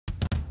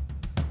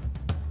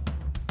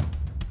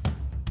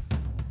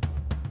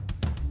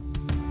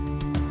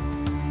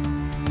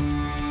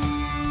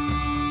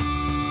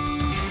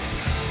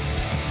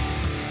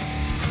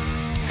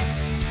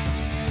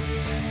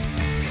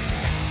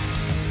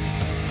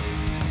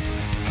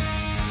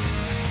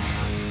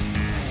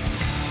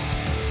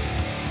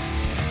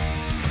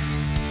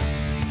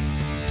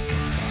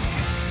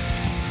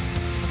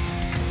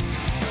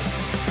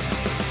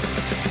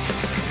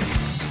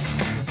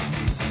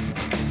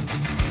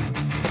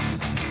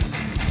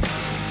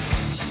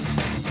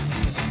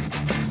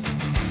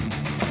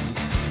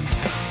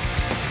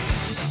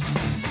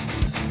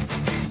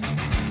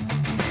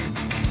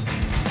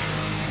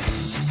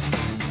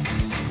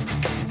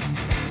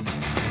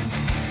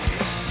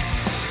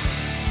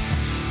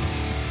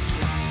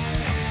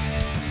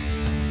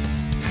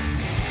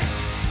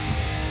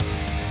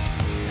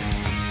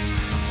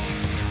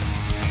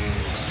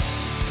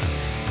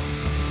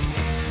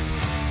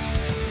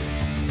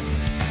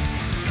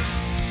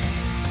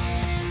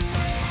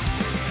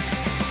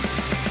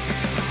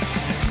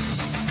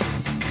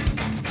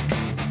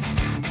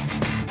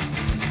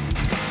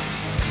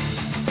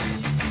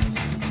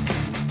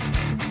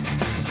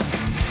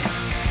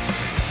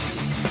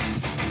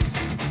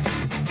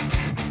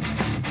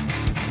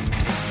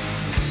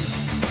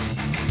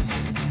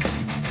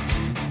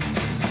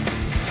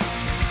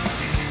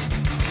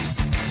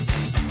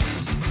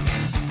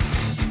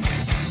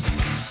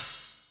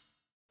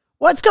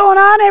What's going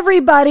on,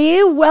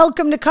 everybody?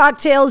 Welcome to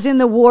Cocktails in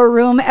the War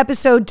Room,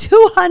 episode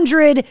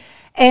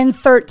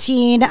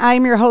 213.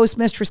 I'm your host,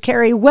 Mistress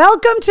Carrie.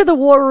 Welcome to the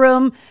War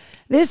Room.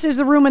 This is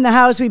the room in the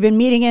house we've been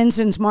meeting in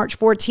since March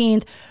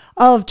 14th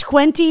of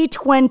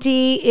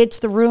 2020. It's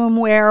the room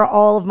where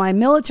all of my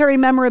military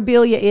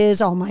memorabilia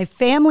is, all my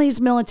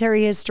family's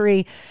military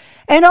history,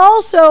 and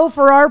also,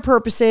 for our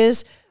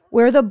purposes,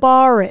 where the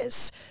bar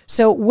is.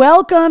 So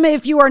welcome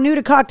if you are new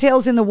to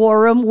Cocktails in the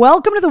War Room.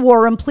 Welcome to the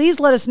War Room. Please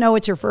let us know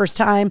it's your first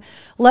time.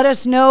 Let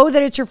us know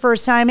that it's your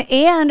first time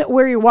and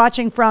where you're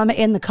watching from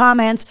in the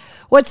comments.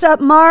 What's up,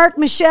 Mark,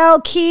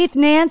 Michelle, Keith,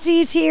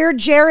 Nancy's here,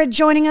 Jared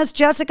joining us,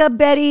 Jessica,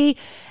 Betty,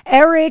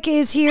 Eric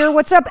is here.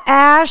 What's up,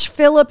 Ash?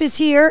 Philip is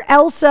here,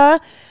 Elsa.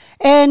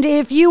 And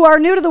if you are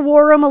new to the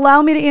War Room,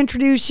 allow me to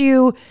introduce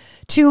you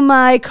to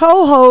my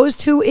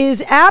co-host who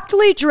is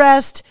aptly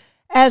dressed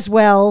as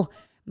well.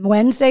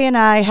 Wednesday and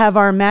I have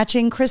our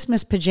matching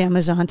Christmas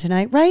pajamas on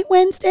tonight. Right,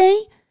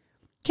 Wednesday?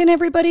 Can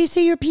everybody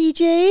see your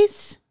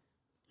PJs?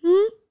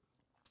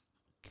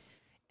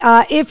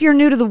 If you're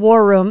new to the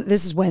War Room,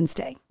 this is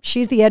Wednesday.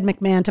 She's the Ed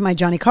McMahon to my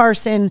Johnny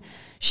Carson.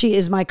 She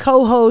is my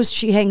co-host.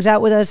 She hangs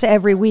out with us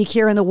every week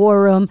here in the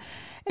War Room.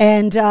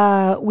 And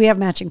we have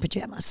matching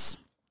pajamas.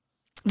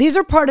 These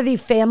are part of the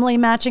family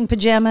matching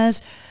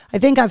pajamas. I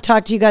think I've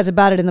talked to you guys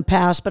about it in the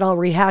past, but I'll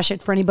rehash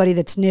it for anybody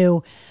that's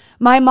new.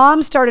 My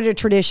mom started a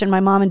tradition,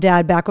 my mom and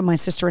dad, back when my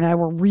sister and I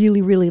were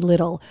really, really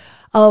little,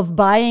 of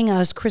buying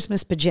us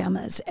Christmas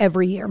pajamas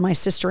every year, my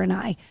sister and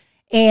I.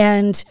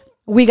 And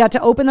we got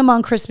to open them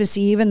on Christmas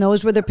Eve, and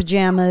those were the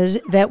pajamas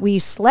that we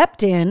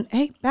slept in.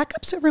 Hey, back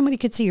up so everybody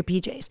could see your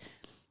PJs.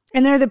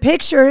 And they're the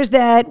pictures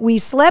that we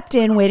slept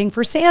in waiting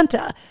for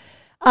Santa.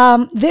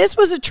 This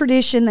was a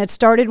tradition that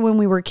started when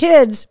we were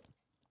kids,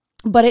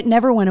 but it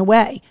never went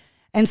away.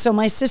 And so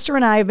my sister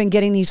and I have been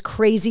getting these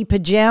crazy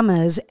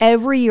pajamas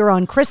every year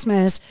on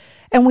Christmas,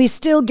 and we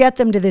still get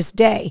them to this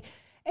day.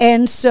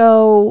 And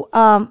so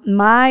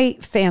my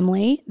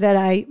family that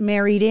I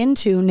married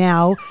into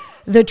now,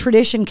 the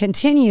tradition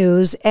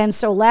continues. And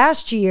so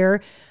last year,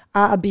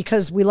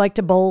 because we like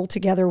to bowl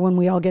together when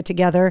we all get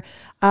together,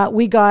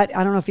 we got,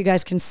 I don't know if you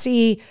guys can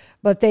see,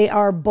 but they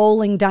are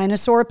bowling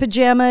dinosaur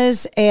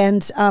pajamas.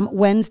 And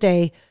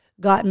Wednesday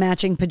got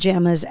matching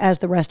pajamas as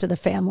the rest of the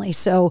family.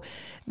 So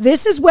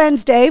this is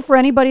Wednesday for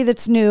anybody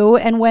that's new,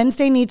 and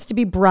Wednesday needs to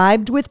be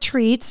bribed with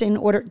treats in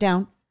order,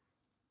 down.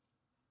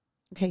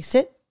 Okay,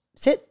 sit.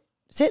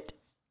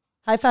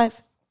 High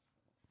five.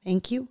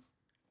 Thank you.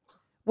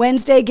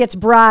 Wednesday gets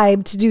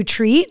bribed to do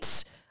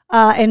treats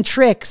and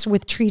tricks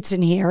with treats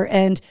in here.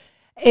 And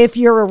if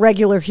you're a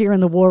regular here in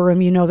the War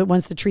Room, you know that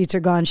once the treats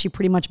are gone, she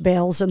pretty much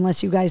bails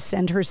unless you guys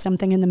send her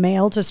something in the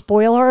mail to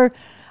spoil her.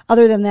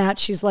 Other than that,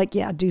 she's like,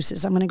 yeah,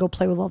 deuces. I'm going to go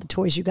play with all the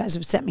toys you guys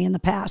have sent me in the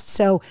past.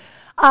 So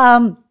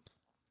I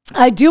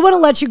do want to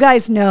let you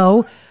guys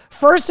know,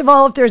 first of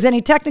all, if there's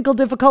any technical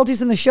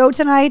difficulties in the show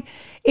tonight,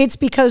 it's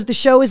because the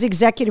show is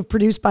executive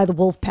produced by the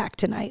Wolfpack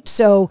tonight.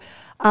 So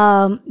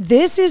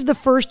this is the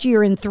first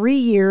year in 3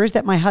 years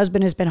that my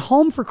husband has been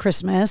home for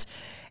Christmas.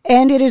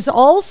 And it is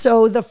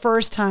also the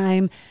first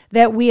time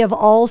that we have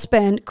all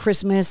spent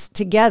Christmas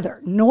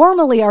together.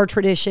 Normally, our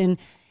tradition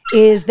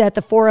is that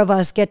the four of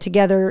us get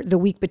together the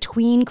week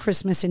between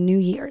Christmas and New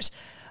Year's.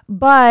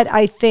 But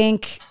I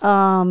think,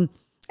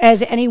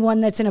 as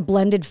anyone that's in a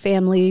blended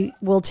family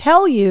will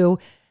tell you,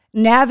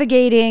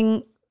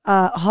 navigating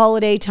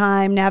holiday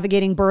time,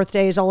 navigating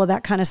birthdays, all of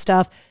that kind of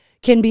stuff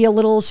can be a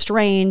little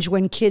strange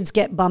when kids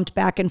get bumped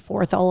back and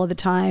forth all of the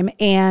time.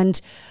 And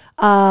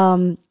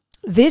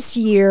this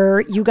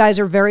year, you guys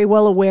are very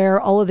well aware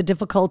all of the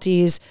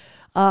difficulties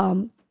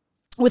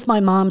with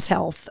my mom's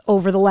health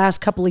over the last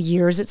couple of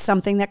years. It's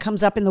something that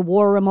comes up in the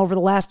War Room over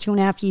the last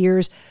 2.5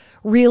 years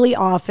really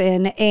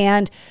often.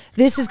 And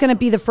this is going to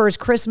be the first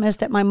Christmas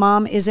that my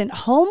mom isn't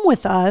home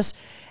with us.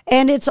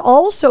 And it's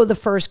also the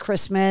first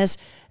Christmas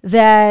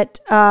that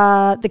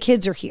the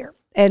kids are here.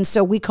 And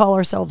so we call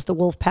ourselves the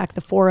Wolfpack,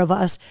 the four of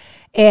us.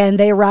 And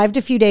they arrived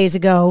a few days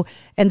ago,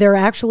 and they're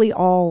actually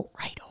all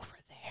right over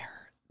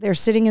there. They're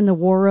sitting in the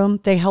War Room.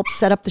 They helped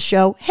set up the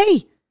show.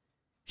 Hey,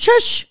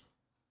 shush.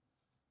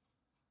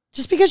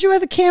 Just because you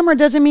have a camera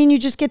doesn't mean you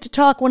just get to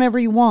talk whenever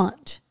you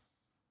want.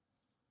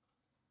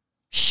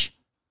 Shh.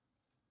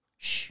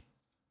 Shh.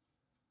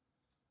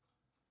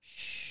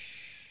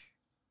 Shh.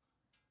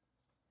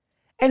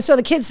 And so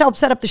the kids helped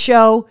set up the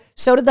show.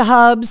 So did the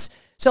Hubs.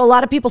 So a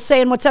lot of people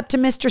saying what's up to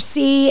Mr.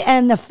 C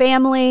and the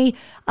family,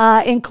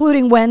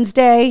 including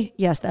Wednesday.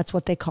 Yes, that's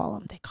what they call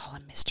him. They call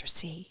him Mr.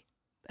 C.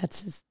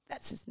 That's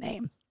his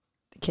name.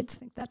 The kids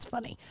think that's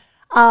funny.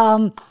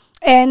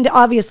 And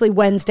obviously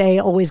Wednesday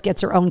always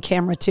gets her own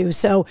camera too.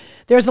 So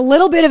there's a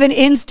little bit of an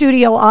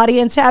in-studio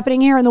audience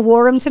happening here in the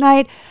War Room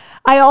tonight.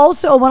 I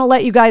also want to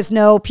let you guys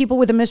know, people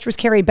with a Mistress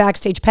Carrie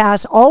Backstage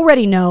Pass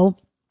already know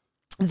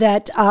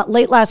that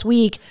late last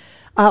week,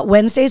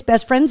 Wednesday's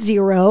best friend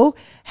Zero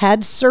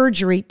had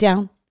surgery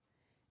down.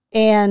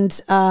 And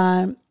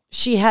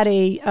she had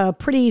a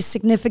pretty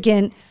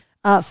significant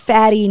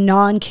fatty,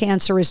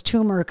 non-cancerous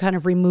tumor kind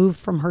of removed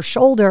from her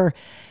shoulder.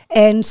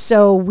 And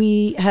so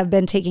we have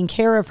been taking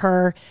care of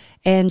her,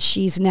 and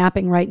she's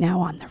napping right now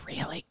on the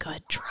really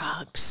good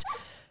drugs.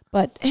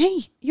 But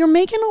hey, you're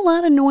making a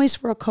lot of noise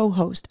for a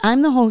co-host.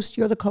 I'm the host,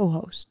 you're the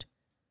co-host.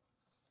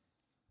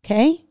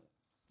 Okay?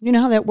 You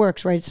know how that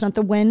works, right? It's not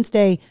the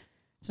Wednesday,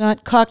 it's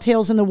not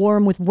Cocktails in the War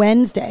Room with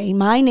Wednesday.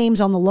 My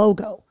name's on the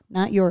logo,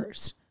 not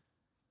yours.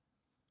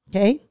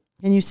 Okay?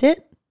 Can you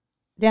sit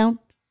down?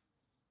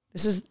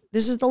 This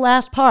is the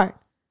last part.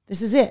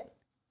 This is it.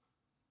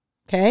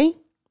 Okay?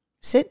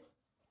 Sit.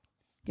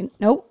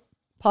 Nope.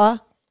 Paw.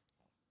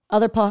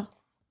 Other paw.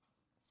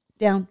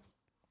 Down.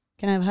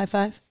 Can I have a high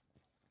five?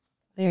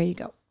 There you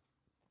go.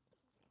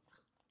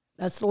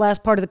 That's the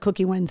last part of the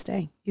Cookie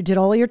Wednesday. You did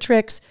all of your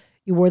tricks.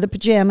 You wore the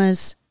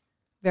pajamas.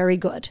 Very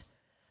good.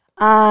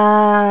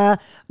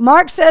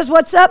 Mark says,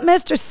 what's up,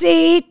 Mr.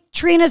 C?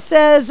 Trina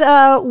says,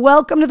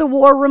 welcome to the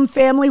War Room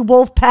family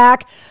wolf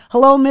pack.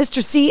 Hello,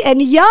 Mr. C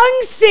and Young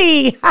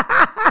C.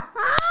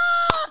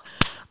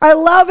 I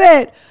love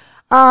it.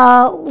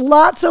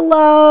 Lots of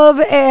love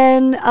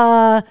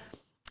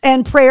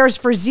and prayers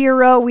for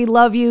Zero. We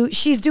love you.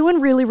 She's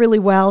doing really, really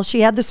well. She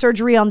had the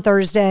surgery on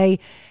Thursday,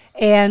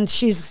 and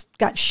she's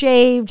got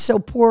shaved. So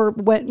poor,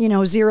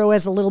 Zero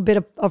has a little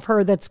bit of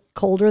her that's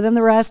colder than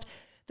the rest.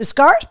 The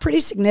scar is pretty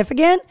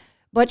significant,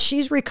 but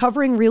she's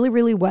recovering really,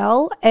 really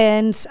well.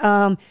 And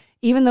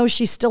even though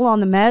she's still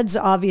on the meds,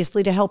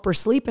 obviously, to help her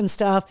sleep and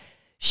stuff,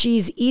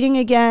 she's eating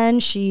again.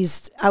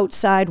 She's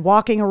outside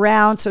walking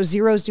around. So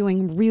Zero's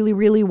doing really,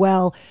 really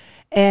well.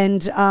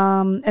 And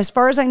as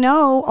far as I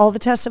know, all the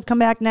tests have come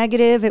back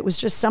negative. It was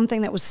just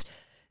something that was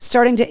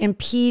starting to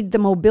impede the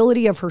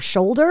mobility of her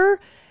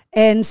shoulder.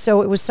 And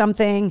so it was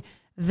something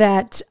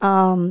that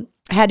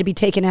had to be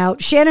taken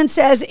out. Shannon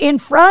says, in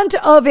front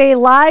of a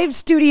live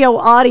studio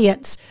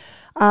audience.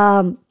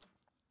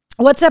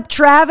 What's up,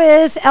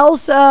 Travis,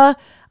 Elsa?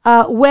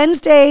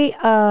 Wednesday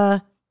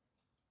has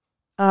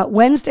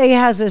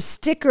a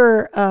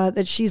sticker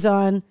that she's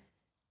on.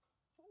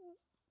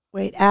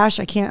 Wait, Ash,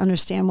 I can't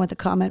understand what the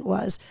comment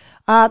was.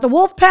 The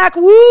Wolfpack,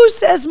 woo,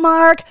 says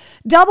Mark.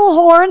 Double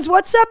horns.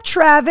 What's up,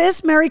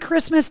 Travis? Merry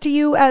Christmas to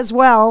you as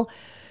well.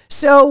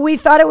 So we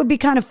thought it would be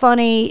kind of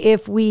funny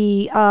if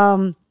we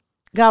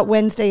got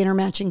Wednesday in our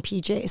matching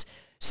PJs.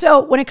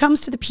 So when it comes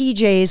to the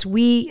PJs,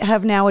 we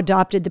have now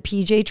adopted the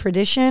PJ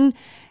tradition.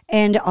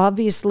 And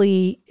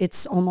obviously,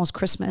 it's almost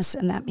Christmas,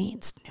 and that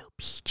means new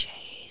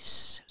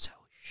PJs. So,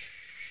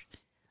 shh.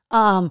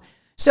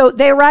 So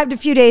they arrived a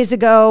few days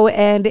ago,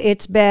 and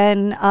it's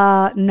been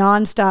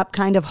nonstop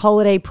kind of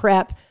holiday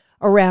prep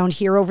around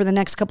here over the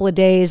next couple of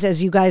days.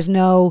 As you guys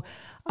know,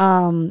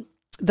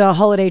 the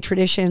holiday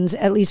traditions,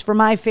 at least for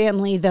my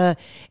family, the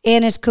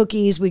anise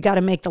cookies, we got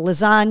to make the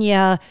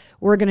lasagna.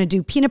 We're going to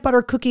do peanut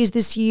butter cookies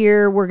this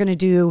year. We're going to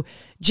do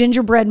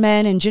gingerbread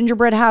men and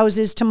gingerbread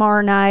houses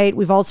tomorrow night.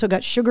 We've also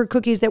got sugar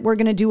cookies that we're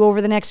going to do over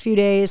the next few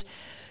days.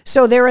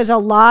 So there is a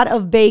lot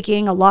of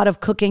baking, a lot of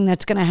cooking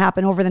that's going to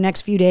happen over the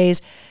next few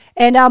days.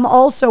 And I'm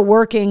also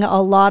working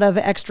a lot of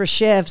extra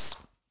shifts,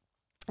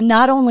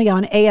 not only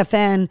on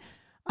AFN,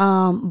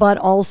 but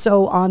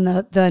also on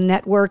the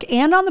network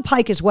and on the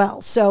Pike as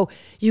well. So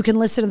you can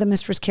listen to the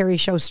Mistress Carrie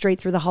show straight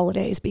through the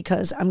holidays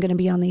because I'm going to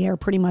be on the air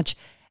pretty much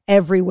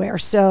everywhere.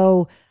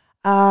 So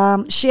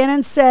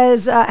Shannon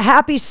says,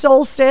 happy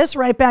solstice.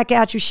 Right back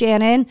at you,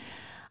 Shannon.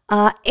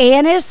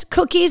 Anise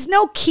cookies.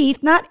 No,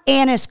 Keith, not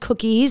anise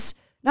cookies.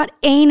 Not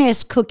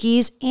anise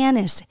cookies.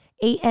 Anise.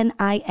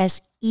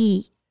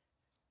 A-N-I-S-E.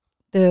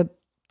 The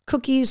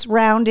cookies,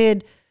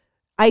 rounded,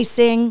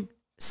 icing,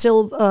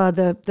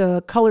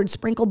 the colored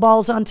sprinkle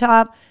balls on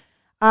top.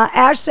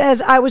 Ash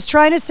says, I was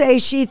trying to say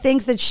she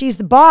thinks that she's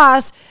the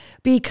boss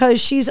because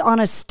she's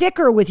on a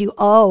sticker with you.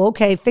 Oh,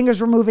 okay.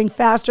 Fingers were moving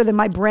faster than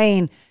my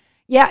brain.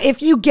 Yeah,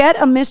 if you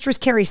get a Mistress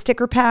Carrie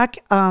sticker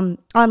pack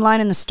online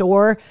in the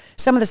store,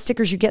 some of the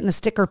stickers you get in the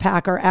sticker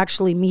pack are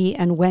actually me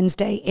and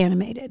Wednesday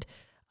animated.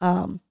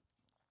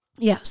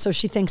 Yeah, so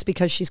she thinks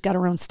because she's got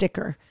her own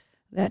sticker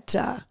that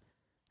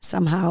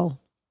somehow,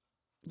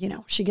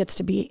 she gets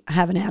to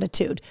have an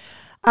attitude.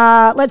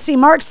 Let's see.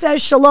 Mark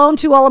says, shalom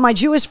to all of my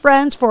Jewish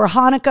friends for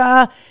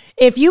Hanukkah.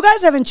 If you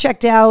guys haven't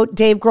checked out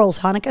Dave Grohl's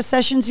Hanukkah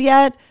sessions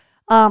yet,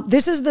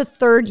 this is the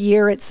third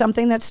year. It's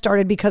something that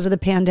started because of the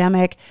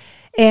pandemic.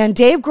 And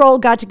Dave Grohl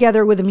got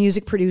together with a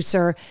music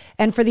producer.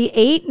 And for the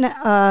 8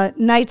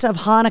 nights of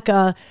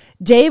Hanukkah,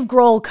 Dave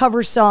Grohl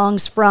covers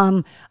songs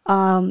from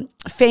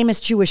famous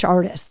Jewish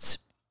artists.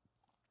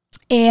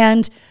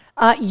 And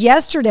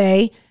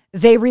yesterday,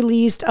 they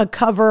released a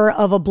cover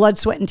of a Blood,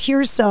 Sweat, and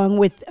Tears song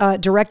with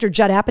director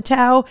Judd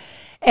Apatow.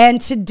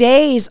 And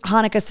today's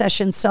Hanukkah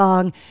session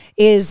song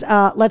is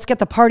Let's Get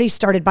the Party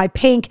Started by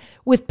Pink,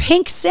 with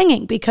Pink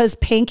singing because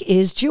Pink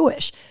is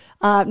Jewish.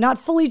 Not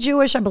fully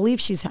Jewish. I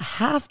believe she's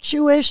half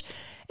Jewish.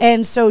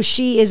 And so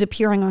she is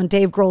appearing on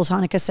Dave Grohl's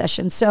Hanukkah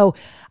session. So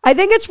I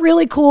think it's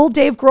really cool.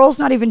 Dave Grohl's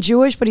not even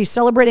Jewish, but he's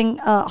celebrating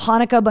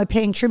Hanukkah by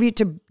paying tribute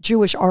to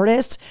Jewish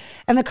artists.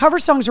 And the cover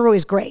songs are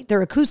always great.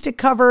 They're acoustic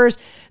covers.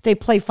 They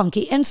play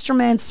funky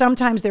instruments.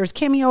 Sometimes there's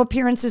cameo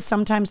appearances.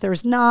 Sometimes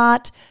there's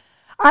not.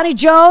 Ani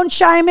Joan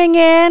chiming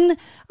in.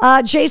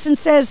 Jason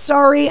says,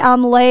 sorry,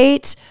 I'm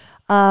late.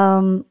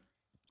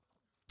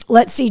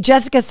 Let's see.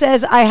 Jessica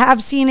says, I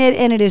have seen it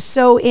and it is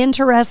so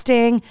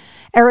interesting.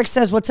 Eric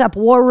says, what's up,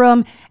 War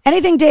Room?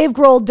 Anything Dave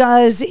Grohl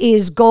does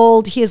is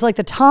gold. He is like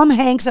the Tom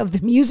Hanks of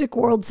the music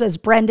world, says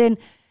Brendan.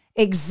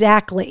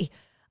 Exactly.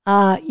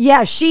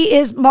 Yeah, she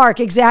is, Mark,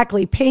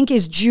 exactly. Pink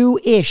is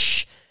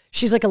Jewish.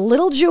 She's like a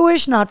little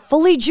Jewish, not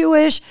fully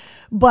Jewish,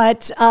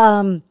 but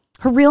her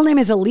real name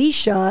is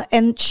Alicia,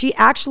 and she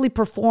actually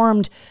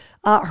performed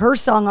her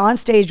song on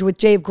stage with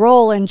Dave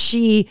Grohl, and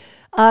she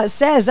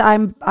says,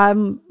 I'm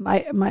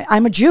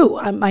a Jew.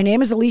 My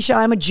name is Alicia.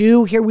 I'm a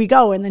Jew. Here we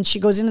go. And then she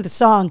goes into the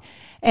song,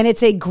 and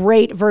it's a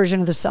great version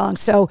of the song.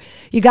 So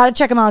you got to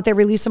check them out. They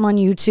release them on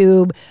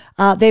YouTube.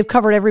 They've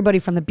covered everybody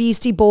from the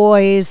Beastie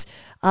Boys.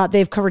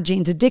 They've covered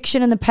Jane's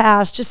Addiction in the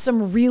past. Just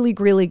some really,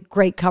 really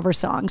great cover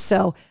songs.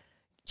 So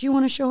do you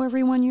want to show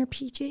everyone your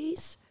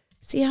PJs?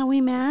 See how we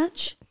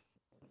match?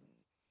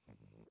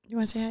 You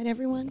want to say hi to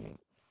everyone?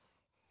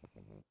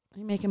 Are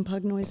you making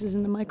pug noises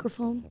in the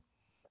microphone?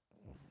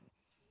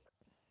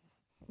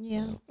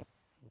 Yeah.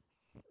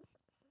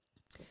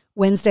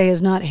 Wednesday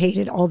has not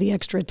hated all the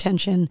extra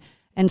attention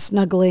and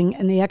snuggling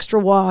and the extra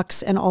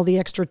walks and all the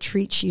extra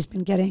treats she's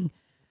been getting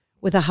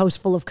with a house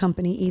full of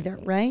company either,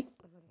 right?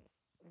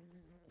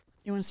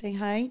 You want to say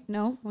hi?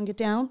 No? Want to get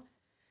down?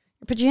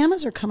 Your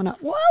pajamas are coming off.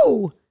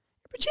 Whoa!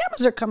 Your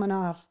pajamas are coming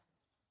off.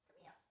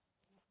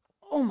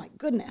 Oh my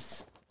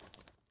goodness.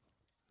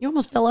 You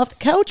almost fell off the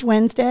couch,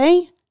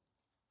 Wednesday.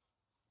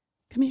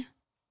 Come here.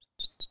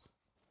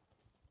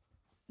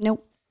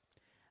 Nope.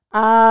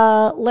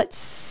 Let's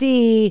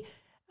see.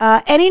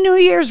 Any New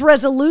Year's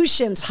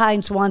resolutions,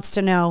 Heinz wants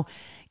to know.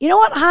 You know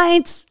what,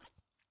 Heinz?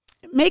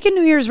 Making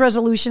New Year's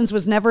resolutions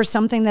was never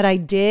something that I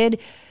did.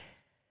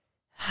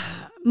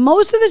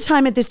 Most of the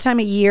time at this time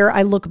of year,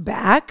 I look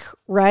back,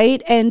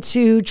 right? And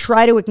to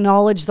try to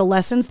acknowledge the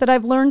lessons that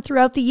I've learned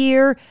throughout the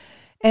year.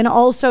 And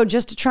also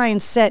just to try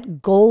and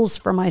set goals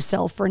for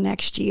myself for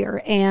next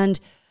year. And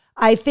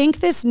I think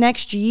this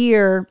next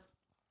year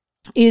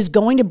is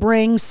going to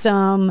bring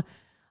some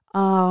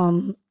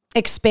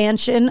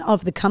expansion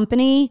of the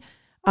company.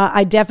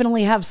 I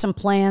definitely have some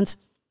plans.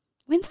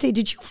 Wednesday,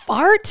 did you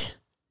fart?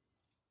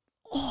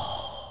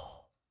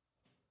 Oh.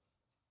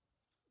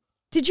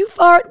 Did you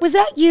fart? Was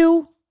that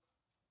you?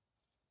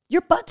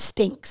 Your butt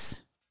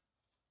stinks.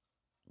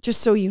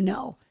 Just so you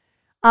know.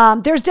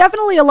 There's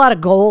definitely a lot of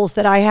goals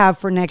that I have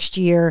for next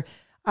year.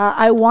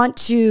 I want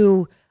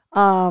to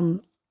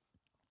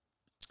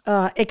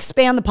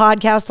expand the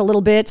podcast a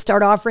little bit,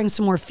 start offering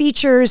some more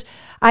features.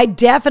 I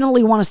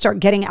definitely want to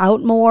start getting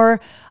out more.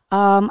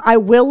 I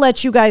will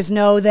let you guys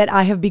know that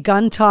I have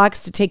begun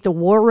talks to take the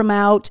War Room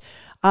out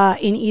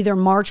in either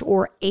March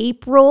or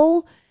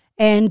April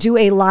and do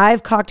a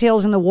live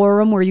Cocktails in the War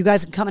Room where you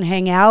guys can come and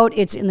hang out.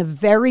 It's in the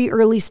very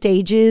early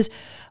stages,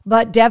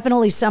 but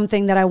definitely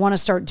something that I want to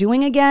start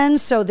doing again.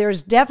 So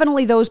there's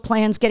definitely those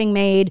plans getting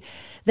made.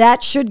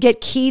 That should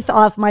get Keith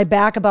off my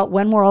back about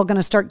when we're all going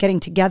to start getting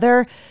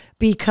together,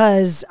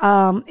 because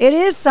it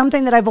is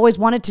something that I've always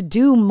wanted to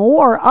do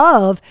more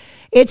of.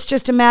 It's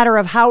just a matter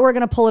of how we're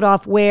going to pull it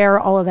off, where,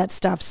 all of that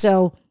stuff.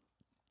 So,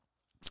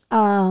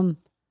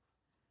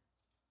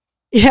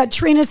 yeah,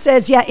 Trina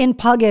says, yeah, in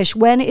Puggish,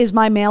 when is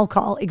my mail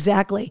call?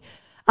 Exactly.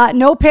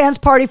 No pants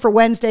party for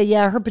Wednesday.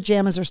 Yeah, her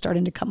pajamas are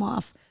starting to come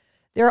off.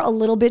 They're a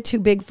little bit too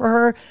big for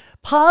her.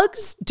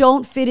 Pugs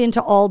don't fit into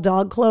all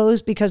dog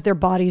clothes because their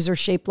bodies are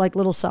shaped like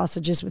little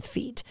sausages with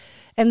feet.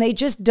 And they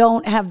just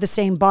don't have the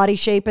same body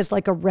shape as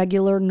like a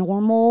regular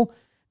normal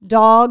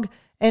dog.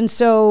 And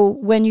so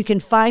when you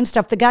can find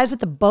stuff, the guys at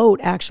the boat,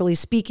 actually,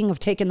 speaking of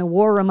taking the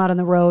War Room out on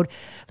the road,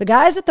 the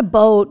guys at the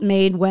boat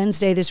made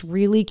Wednesday this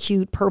really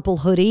cute purple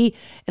hoodie,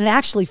 and it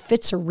actually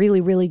fits her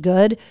really, really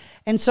good.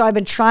 And so I've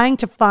been trying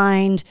to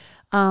find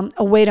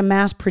a way to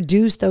mass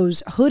produce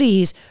those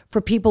hoodies for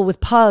people with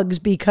pugs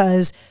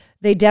because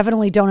they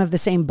definitely don't have the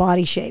same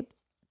body shape.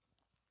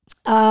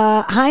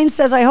 Heinz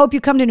says, I hope you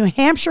come to New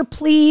Hampshire,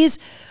 please.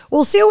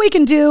 We'll see what we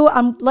can do.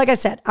 Like I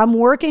said, I'm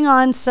working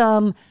on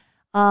some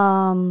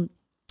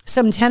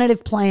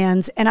tentative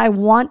plans, and I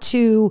want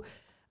to,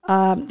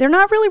 they're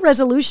not really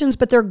resolutions,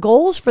 but they're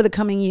goals for the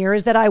coming year,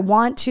 is that I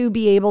want to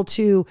be able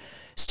to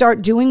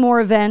start doing more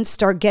events,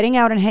 start getting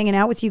out and hanging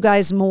out with you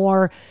guys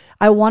more.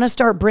 I want to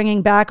start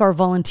bringing back our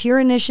volunteer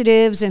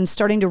initiatives and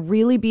starting to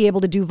really be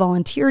able to do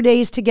volunteer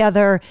days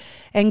together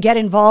and get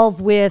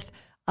involved with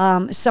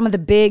some of the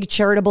big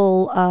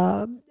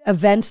charitable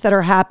events that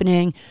are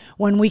happening,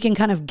 when we can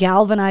kind of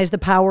galvanize the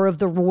power of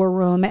the War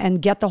Room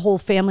and get the whole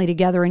family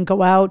together and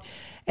go out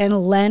and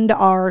lend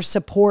our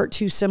support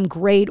to some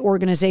great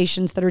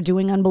organizations that are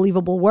doing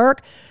unbelievable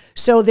work.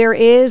 So there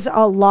is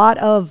a lot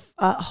of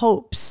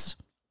hopes.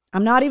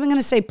 I'm not even going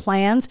to say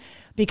plans.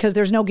 because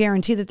there's no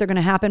guarantee that they're going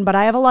to happen. But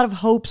I have a lot of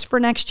hopes for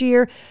next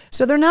year.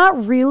 So they're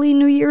not really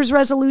New Year's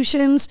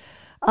resolutions.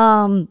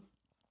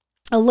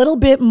 A little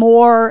bit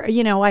more,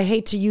 I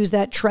hate to use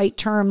that trite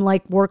term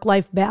like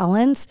work-life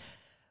balance,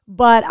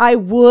 but I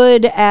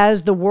would,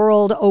 as the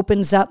world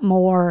opens up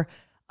more,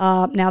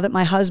 now that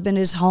my husband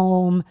is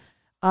home,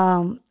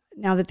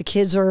 now that the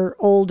kids are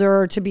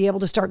older, to be able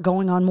to start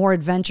going on more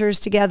adventures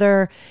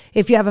together.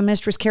 If you have a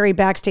Mistress Carrie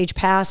Backstage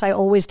Pass, I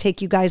always take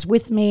you guys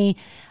with me.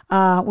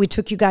 We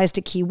took you guys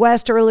to Key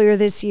West earlier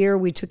this year.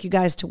 We took you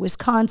guys to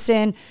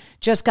Wisconsin.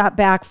 Just got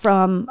back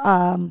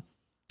from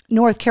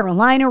North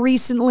Carolina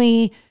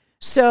recently.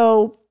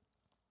 So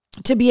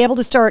to be able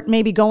to start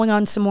maybe going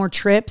on some more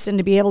trips and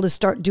to be able to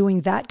start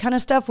doing that kind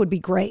of stuff would be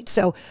great.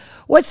 So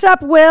what's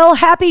up, Will?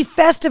 Happy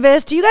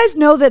Festivus. Do you guys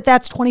know that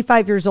that's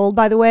 25 years old,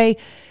 by the way?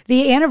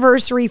 The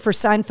anniversary for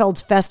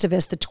Seinfeld's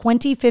Festivus, the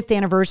 25th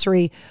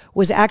anniversary,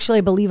 was actually,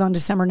 I believe, on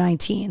December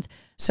 19th.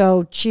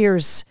 So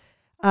cheers.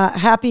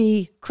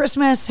 Happy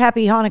Christmas,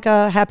 happy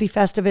Hanukkah, happy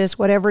Festivus,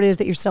 whatever it is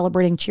that you're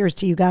celebrating. Cheers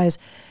to you guys.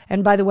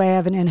 And by the way, I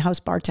have an in-house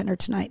bartender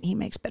tonight. He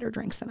makes better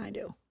drinks than I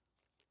do.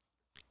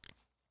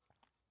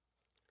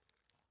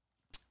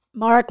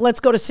 Mark, let's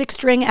go to Six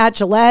String at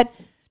Gillette.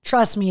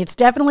 Trust me, it's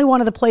definitely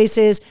one of the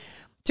places.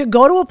 To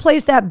go to a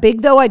place that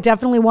big, though, I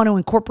definitely want to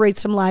incorporate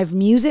some live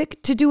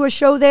music to do a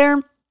show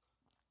there.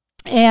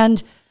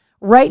 And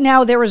right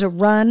now, there is a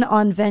run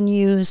on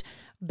venues.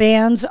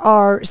 Bands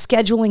are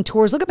scheduling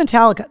tours. Look at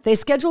Metallica. They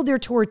scheduled their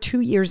tour 2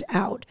 years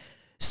out.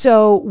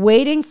 So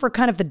waiting for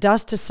kind of the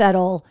dust to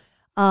settle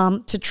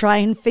to try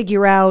and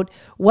figure out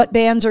what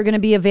bands are going to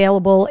be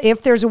available,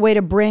 if there's a way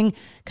to bring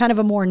kind of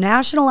a more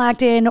national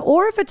act in,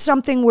 or if it's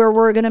something where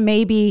we're going to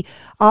maybe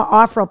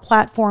offer a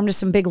platform to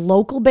some big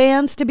local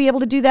bands to be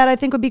able to do that, I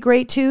think would be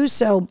great too.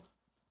 So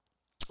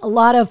a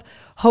lot of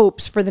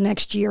hopes for the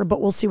next year, but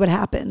we'll see what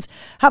happens.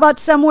 How about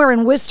somewhere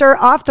in Worcester,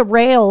 Off the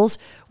Rails,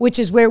 which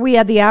is where we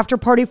had the after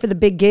party for the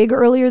big gig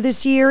earlier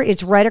this year.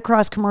 It's right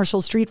across Commercial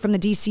Street from the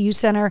DCU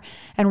Center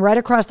and right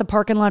across the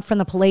parking lot from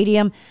the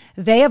Palladium.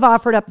 They have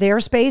offered up their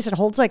space. It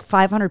holds like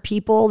 500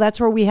 people. That's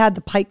where we had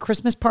the Pike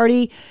Christmas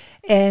party.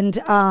 And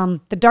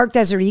the Dark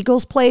Desert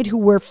Eagles played, who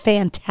were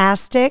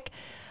fantastic.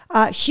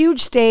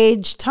 Huge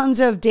stage, tons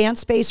of dance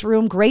space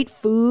room, great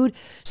food.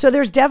 So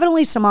there's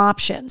definitely some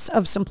options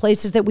of some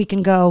places that we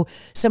can go,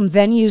 some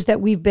venues that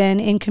we've been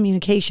in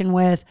communication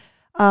with.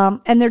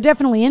 And they're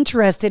definitely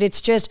interested. It's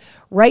just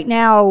right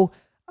now,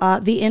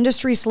 the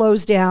industry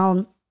slows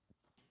down.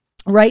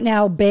 Right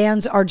now,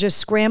 bands are just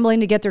scrambling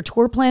to get their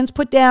tour plans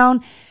put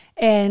down.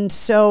 And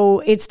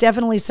so it's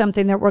definitely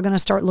something that we're going to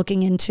start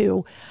looking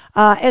into,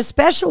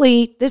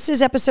 especially this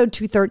is episode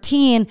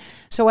 213.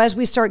 So as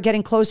we start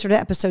getting closer to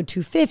episode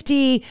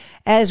 250,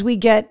 as we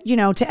get,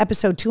 to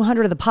episode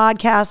 200 of the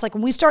podcast, like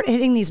when we start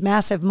hitting these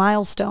massive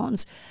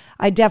milestones,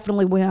 I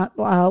definitely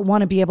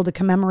want to be able to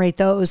commemorate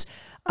those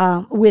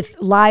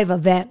with live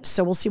events.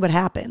 So we'll see what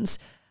happens.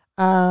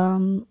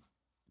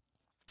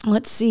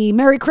 Let's see.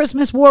 Merry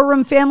Christmas, War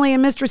Room family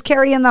and Mistress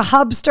Carrie and the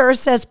Hubster,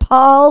 says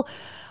Paul.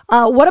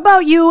 What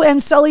about you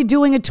and Sully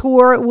doing a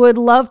tour? Would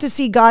love to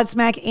see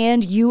Godsmack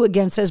and you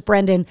again, says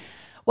Brendan.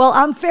 Well,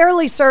 I'm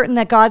fairly certain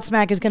that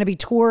Godsmack is going to be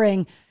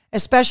touring,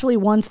 especially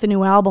once the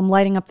new album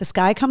Lighting Up the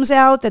Sky comes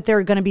out, that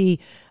they're going to be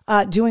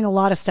doing a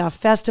lot of stuff,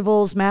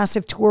 festivals,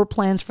 massive tour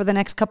plans for the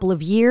next couple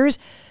of years.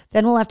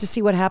 Then we'll have to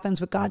see what happens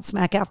with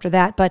Godsmack after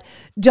that. But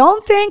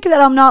don't think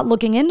that I'm not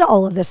looking into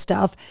all of this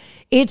stuff.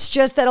 It's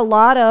just that a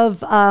lot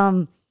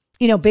of,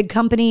 big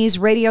companies,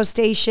 radio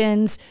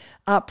stations,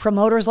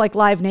 promoters like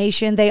Live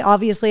Nation, they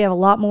obviously have a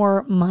lot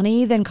more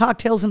money than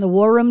Cocktails in the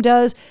War Room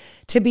does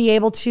to be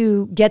able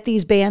to get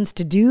these bands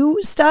to do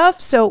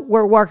stuff. So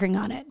we're working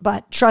on it.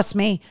 But trust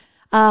me,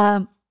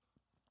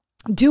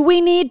 do we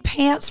need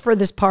pants for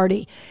this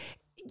party?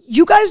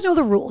 You guys know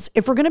the rules.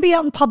 If we're going to be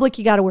out in public,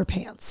 you got to wear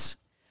pants.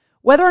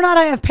 Whether or not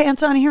I have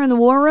pants on here in the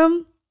War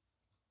Room,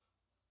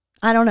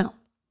 I don't know.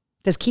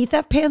 Does Keith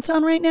have pants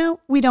on right now?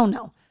 We don't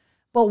know.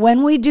 But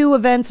when we do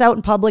events out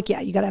in public,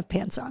 yeah, you got to have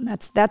pants on.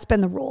 That's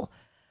been the rule.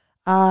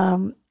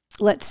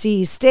 Let's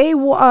see. Stay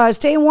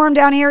warm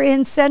down here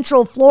in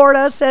Central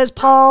Florida, says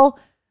Paul.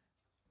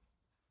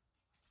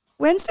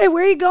 Wednesday,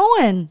 where are you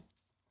going?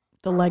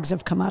 The legs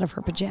have come out of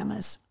her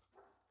pajamas.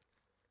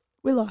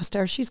 We lost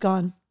her. She's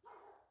gone.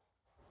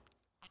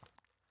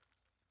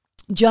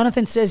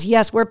 Jonathan says,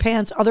 yes, wear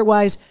pants.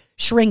 Otherwise,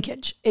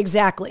 shrinkage.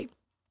 Exactly.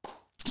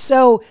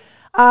 So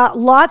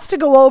lots to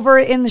go over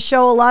in the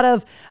show. A lot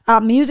of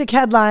music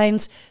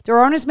headlines. There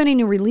aren't as many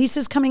new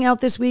releases coming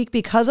out this week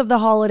because of the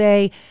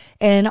holiday.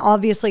 And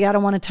obviously, I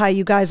don't want to tie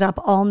you guys up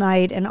all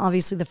night. And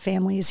obviously, the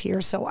family is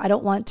here. So I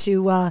don't want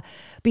to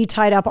be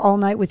tied up all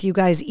night with you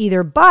guys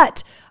either.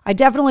 But I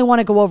definitely want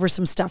to go over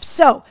some stuff.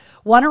 So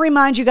want to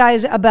remind you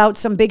guys about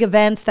some big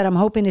events that I'm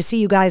hoping to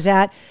see you guys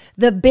at.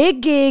 The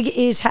big gig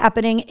is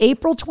happening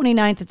April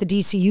 29th at the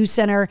DCU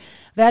Center.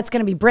 That's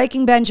going to be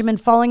Breaking Benjamin,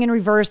 Falling in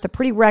Reverse, The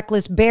Pretty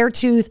Reckless,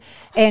 Beartooth,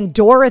 and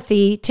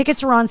Dorothy.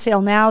 Tickets are on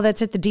sale now.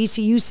 That's at the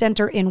DCU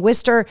Center in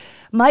Worcester.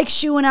 Mike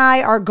Shue and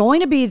I are going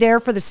to be there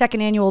for the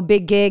second annual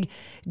big gig.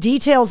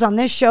 Details on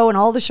this show and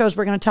all the shows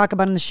we're going to talk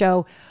about in the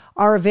show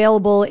are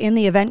available in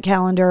the event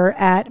calendar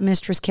at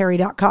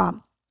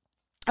mistresscarrie.com.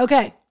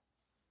 Okay.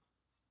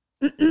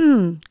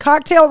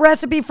 Cocktail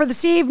recipe for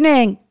this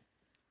evening.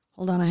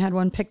 Hold on, I had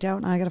one picked out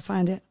and I got to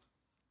find it.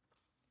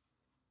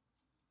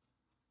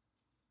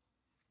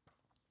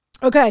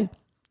 Okay.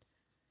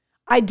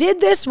 I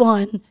did this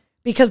one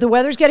because the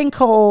weather's getting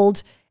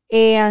cold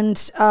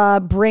and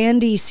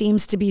brandy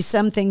seems to be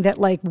something that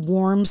like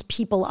warms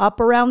people up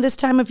around this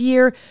time of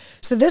year.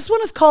 So this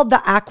one is called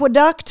the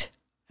Aqueduct.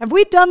 Have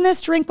we done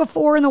this drink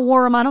before in the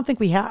War Room? I don't think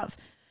we have.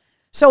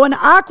 So an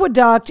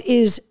Aqueduct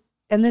is,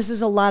 and this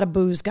is a lot of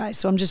booze, guys.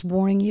 So I'm just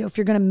warning you, if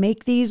you're going to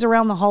make these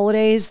around the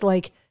holidays,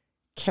 like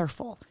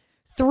careful.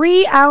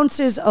 3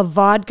 ounces of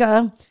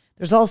vodka.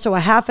 There's also a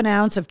half an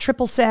ounce of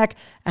triple sec,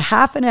 a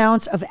half an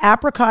ounce of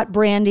apricot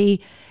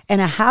brandy,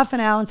 and a half an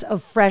ounce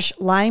of fresh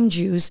lime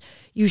juice.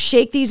 You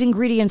shake these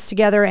ingredients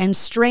together and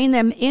strain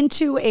them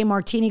into a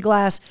martini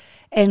glass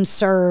and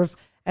serve.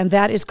 And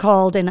that is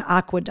called an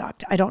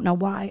Aqueduct. I don't know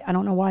why. I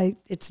don't know why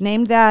it's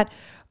named that.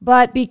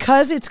 But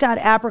because it's got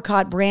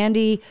apricot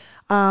brandy,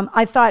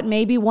 I thought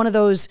maybe one of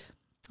those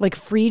like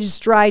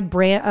freeze-dried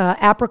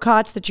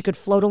apricots that you could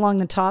float along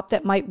the top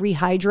that might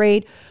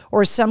rehydrate,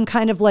 or some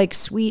kind of like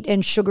sweet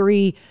and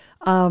sugary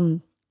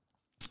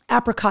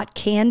apricot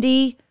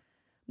candy.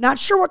 Not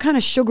sure what kind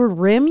of sugar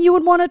rim you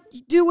would want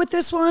to do with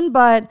this one,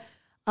 but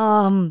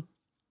I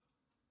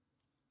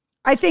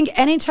think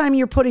anytime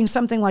you're putting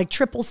something like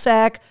triple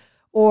sec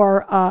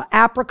or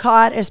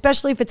apricot,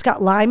 especially if it's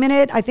got lime in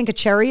it, I think a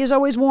cherry is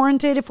always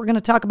warranted if we're going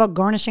to talk about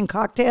garnishing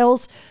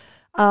cocktails.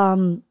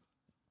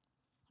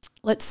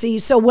 Let's see.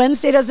 So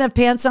Wednesday doesn't have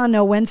pants on.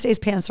 No, Wednesday's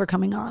pants are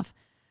coming off.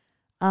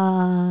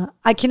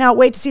 I cannot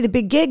wait to see the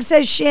big gig,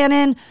 says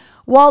Shannon.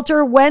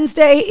 Walter,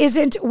 Wednesday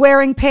isn't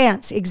wearing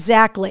pants.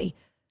 Exactly.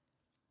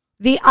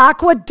 The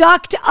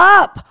Aqueduct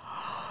up.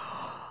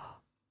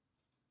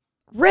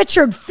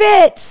 Richard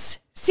Fitz.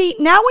 See,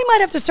 now we might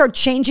have to start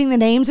changing the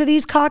names of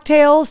these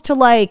cocktails to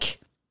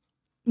like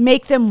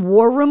make them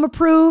War Room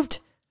approved.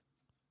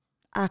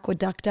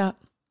 Aqueduct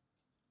up.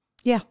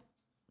 Yeah,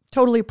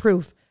 totally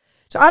approve.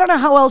 So I don't know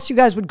how else you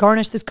guys would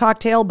garnish this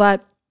cocktail,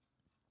 but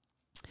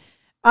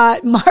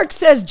Mark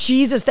says,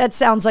 Jesus, that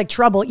sounds like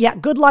trouble. Yeah,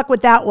 good luck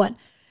with that one.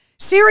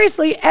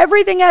 Seriously,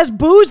 everything has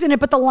booze in it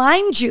but the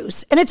lime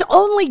juice, and it's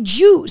only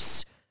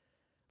juice.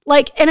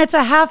 And it's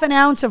a half an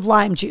ounce of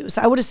lime juice.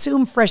 I would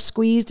assume fresh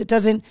squeezed. It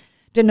doesn't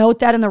denote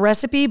that in the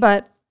recipe,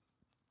 but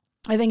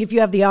I think if you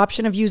have the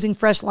option of using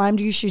fresh lime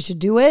juice, you should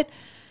do it.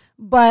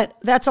 But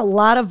that's a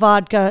lot of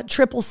vodka,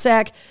 triple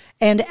sec,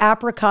 and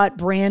apricot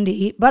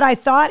brandy. But I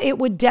thought it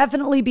would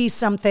definitely be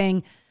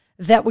something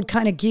that would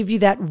kind of give you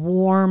that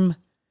warm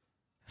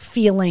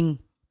feeling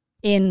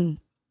in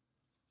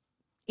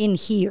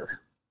here,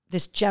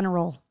 this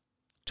general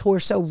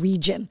torso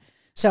region.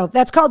 So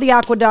that's called the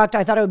Aqueduct.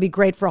 I thought it would be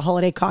great for a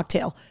holiday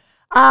cocktail.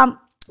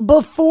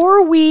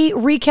 Before we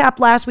recap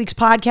last week's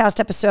podcast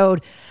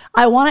episode,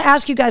 I want to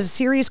ask you guys a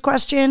serious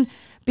question,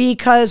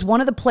 because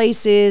one of the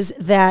places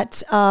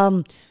that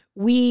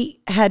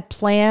we had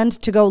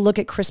planned to go look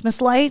at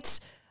Christmas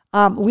lights,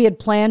 we had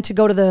planned to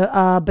go to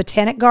the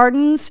Botanic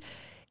Gardens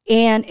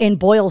and in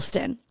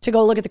Boylston to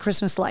go look at the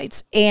Christmas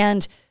lights.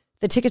 And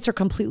the tickets are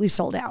completely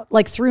sold out,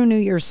 like through New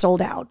Year's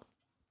sold out.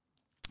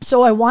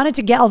 So I wanted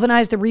to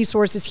galvanize the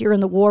resources here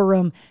in the War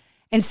Room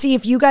and see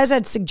if you guys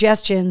had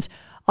suggestions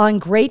on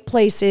great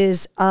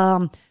places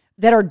that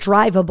are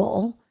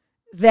drivable,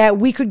 that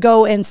we could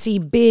go and see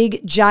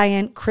big,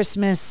 giant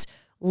Christmas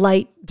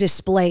light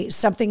displays,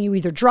 something you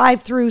either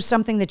drive through,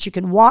 something that you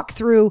can walk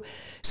through.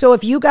 So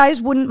if you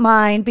guys wouldn't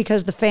mind,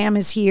 because the fam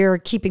is here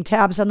keeping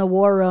tabs on the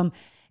War Room,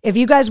 if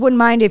you guys wouldn't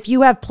mind, if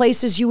you have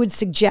places you would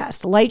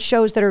suggest, light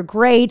shows that are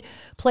great,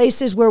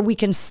 places where we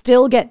can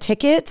still get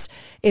tickets,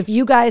 if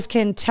you guys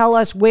can tell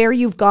us where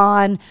you've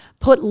gone,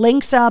 put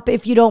links up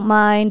if you don't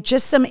mind,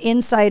 just some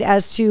insight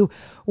as to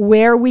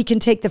where we can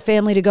take the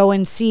family to go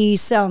and see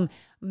some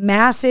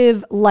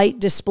massive light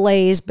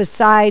displays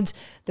besides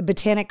the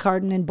Botanic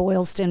Garden in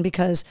Boylston,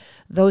 because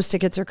those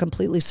tickets are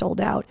completely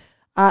sold out.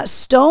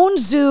 Stone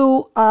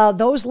Zoo,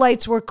 those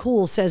lights were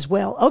cool, says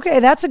Will. Okay,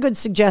 that's a good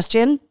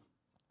suggestion.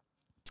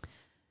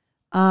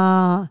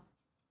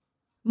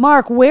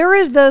 Mark, where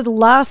is the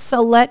La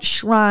Salette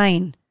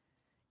Shrine?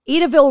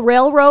 Edaville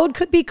Railroad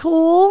could be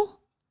cool.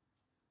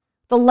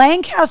 The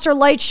Lancaster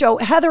Light Show.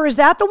 Heather, is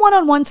that the one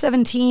on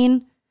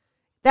 117?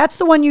 That's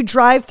the one you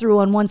drive through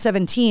on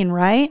 117,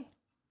 right?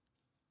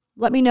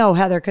 Let me know,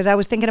 Heather, because I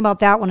was thinking about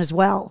that one as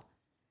well.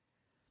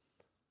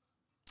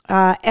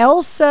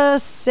 Elsa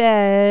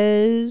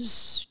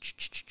says...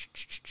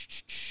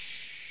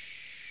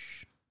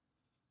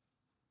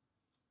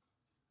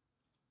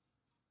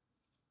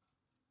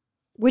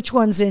 Which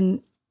one's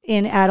in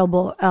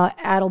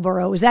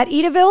Attleboro? Is that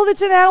Edaville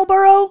that's in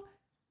Attleboro?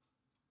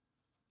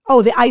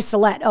 Oh, the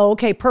Isolette. Oh,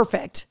 okay,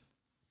 perfect.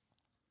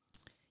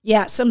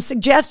 Yeah, some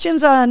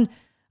suggestions on,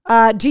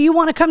 do you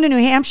want to come to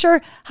New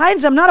Hampshire?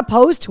 Heinz, I'm not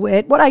opposed to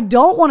it. What I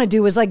don't want to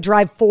do is like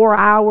drive 4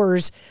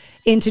 hours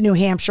into New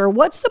Hampshire.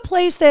 What's the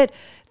place that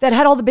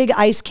had all the big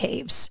ice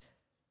caves?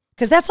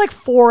 Because that's like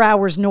 4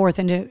 hours north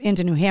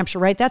into New Hampshire,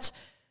 right? That's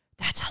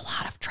a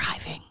lot of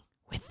driving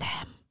with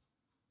them.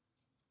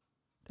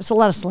 That's a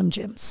lot of Slim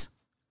Jims.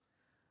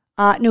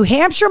 New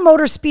Hampshire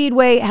Motor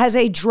Speedway has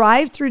a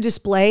drive-through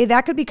display.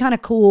 That could be kind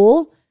of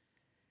cool.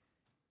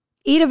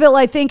 Edaville,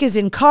 I think, is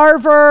in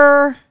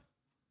Carver.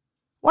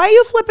 Why are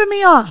you flipping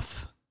me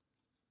off?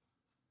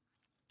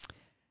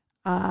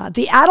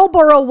 The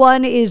Attleboro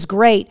one is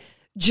great.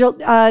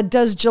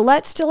 Does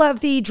Gillette still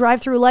have the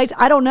drive-through lights?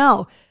 I don't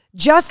know.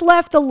 Just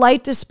left the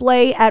light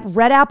display at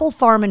Red Apple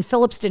Farm in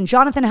Phillipston.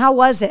 Jonathan, how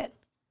was it?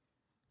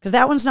 Because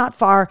that one's not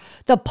far.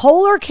 The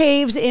Polar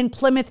Caves in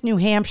Plymouth, New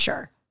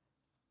Hampshire.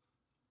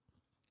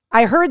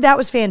 I heard that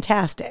was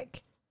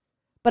fantastic,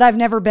 but I've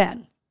never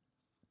been.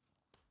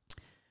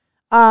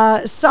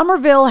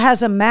 Somerville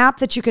has a map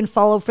that you can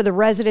follow for the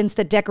residents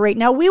that decorate.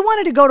 Now, we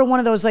wanted to go to one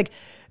of those like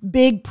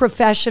big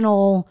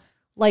professional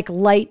like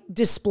light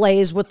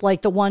displays with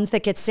like the ones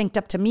that get synced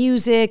up to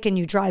music and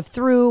you drive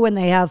through and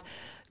they have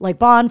like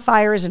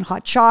bonfires and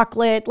hot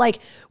chocolate. Like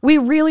we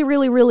really,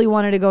 really, really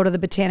wanted to go to the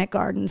Botanic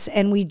Gardens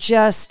and we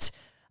just,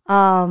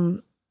 I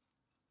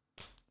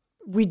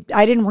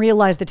didn't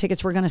realize the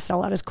tickets were going to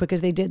sell out as quick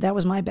as they did. That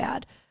was my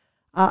bad.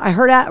 I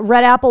heard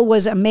Red Apple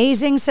was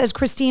amazing, says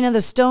Christina. The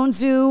Stone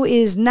Zoo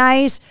is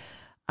nice.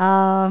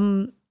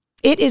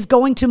 It is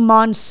going to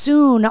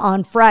monsoon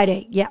on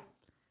Friday. Yeah,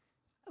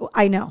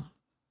 I know,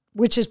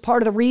 which is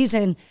part of the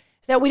reason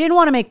that we didn't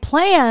want to make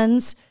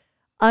plans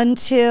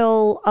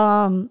until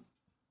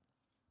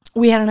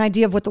we had an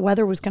idea of what the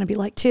weather was going to be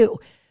like too.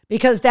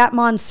 Because that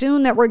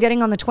monsoon that we're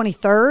getting on the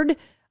 23rd,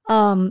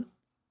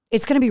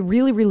 it's going to be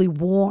really, really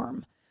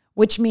warm,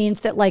 which means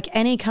that like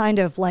any kind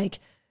of like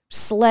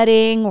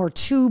sledding or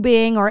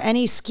tubing or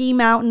any ski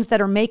mountains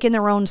that are making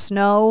their own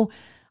snow,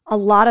 a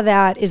lot of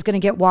that is going to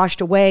get washed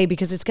away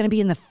because it's going to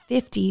be in the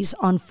 50s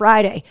on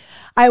Friday.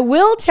 I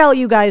will tell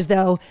you guys,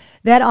 though,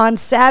 that on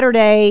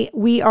Saturday,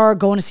 we are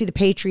going to see the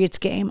Patriots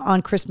game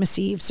on Christmas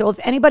Eve. So if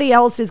anybody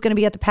else is going to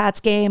be at the Pats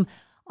game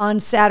on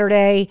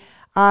Saturday,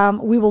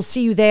 we will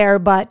see you there.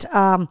 But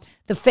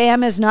the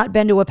fam has not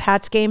been to a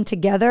Pats game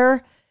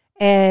together.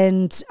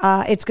 And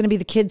it's going to be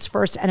the kids'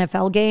 first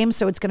NFL game,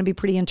 so it's going to be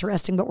pretty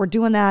interesting. But we're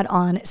doing that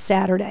on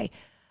Saturday.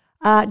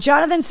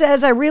 Jonathan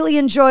says, I really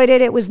enjoyed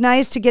it. It was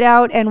nice to get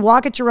out and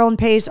walk at your own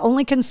pace.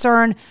 Only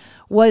concern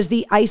was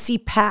the icy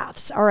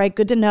paths. All right,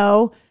 good to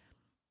know.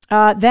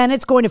 Then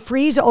it's going to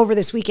freeze over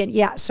this weekend.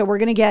 Yeah, so we're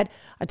going to get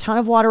a ton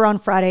of water on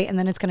Friday, and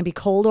then it's going to be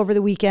cold over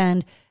the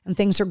weekend, and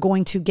things are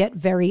going to get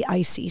very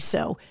icy.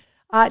 So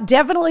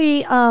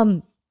definitely,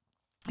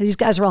 these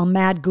guys are all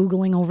mad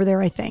Googling over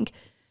there, I think.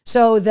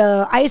 So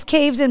the ice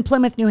caves in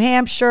Plymouth, New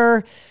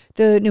Hampshire,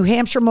 the New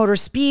Hampshire Motor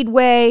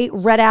Speedway,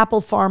 Red Apple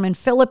Farm in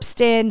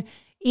Phillipston,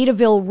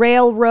 Edaville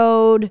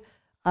Railroad.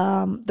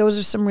 Those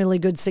are some really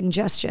good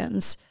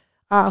suggestions.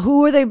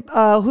 Who are they?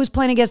 Who's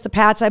playing against the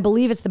Pats? I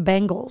believe it's the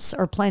Bengals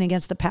are playing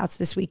against the Pats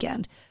this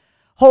weekend.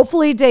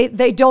 Hopefully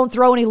they don't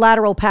throw any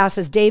lateral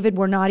passes. David,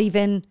 we're not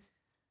even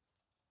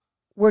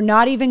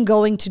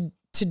going to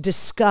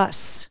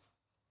discuss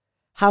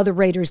how the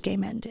Raiders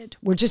game ended.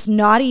 We're just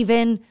not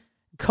even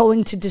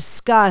going to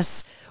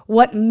discuss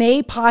what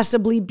may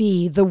possibly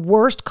be the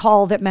worst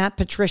call that Matt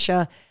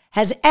Patricia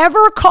has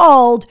ever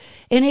called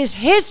in his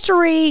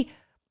history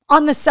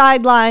on the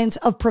sidelines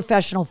of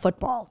professional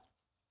football.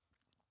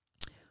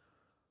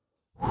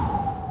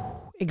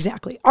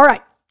 Exactly. All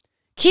right.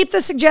 Keep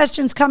the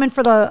suggestions coming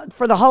for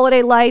the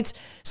holiday lights.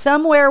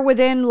 Somewhere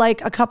within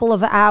like a couple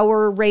of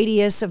hour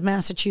radius of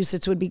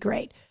Massachusetts would be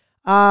great.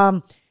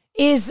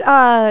 Is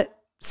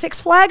Six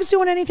Flags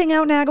doing anything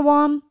out in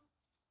Agawam?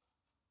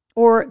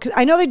 Or, cause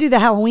I know they do the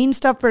Halloween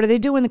stuff, but are they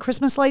doing the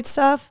Christmas light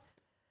stuff?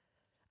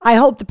 I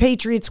hope the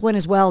Patriots win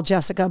as well,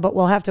 Jessica, but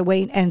we'll have to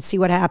wait and see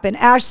what happened.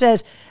 Ash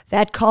says,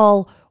 that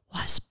call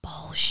was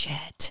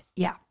bullshit.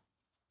 Yeah,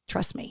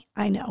 trust me,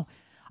 I know.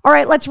 All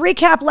right, let's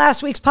recap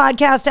last week's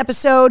podcast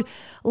episode.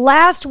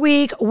 Last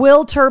week,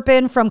 Will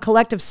Turpin from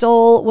Collective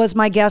Soul was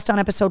my guest on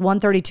episode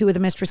 132 of the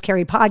Mistress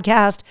Carrie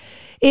podcast.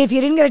 If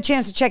you didn't get a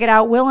chance to check it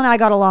out, Will and I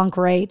got along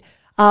great.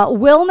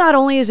 Will not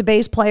only is a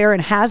bass player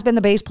and has been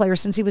the bass player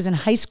since he was in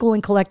high school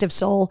in Collective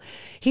Soul,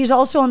 he's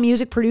also a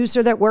music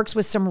producer that works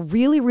with some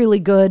really, really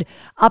good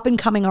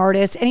up-and-coming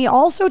artists, and he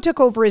also took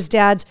over his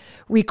dad's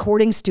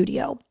recording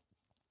studio.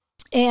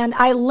 And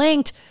I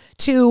linked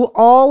to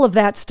all of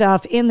that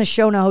stuff in the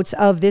show notes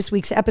of this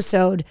week's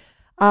episode.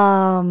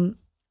 Let's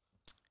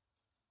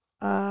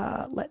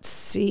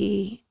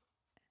see.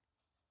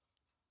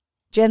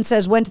 Jen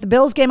says, went to the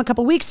Bills game a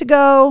couple weeks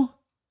ago.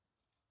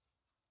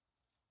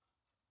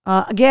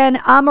 Again,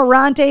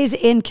 Amarante's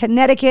in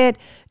Connecticut,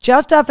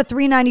 just off of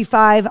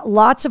 395,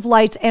 lots of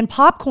lights and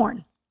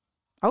popcorn.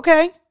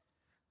 Okay.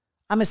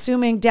 I'm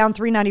assuming down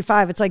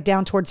 395, it's like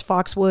down towards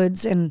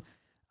Foxwoods and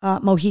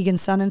Mohegan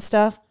Sun and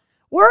stuff.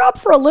 We're up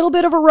for a little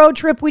bit of a road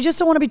trip. We just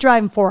don't want to be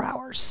driving 4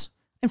 hours.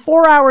 In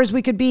 4 hours,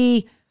 we could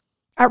be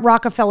at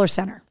Rockefeller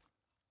Center.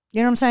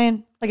 You know what I'm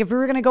saying? Like if we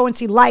were going to go and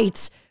see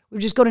lights, we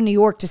would just go to New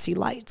York to see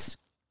lights.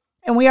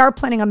 And we are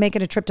planning on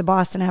making a trip to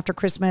Boston after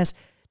Christmas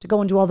to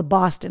go and do all the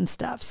Boston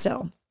stuff.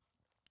 So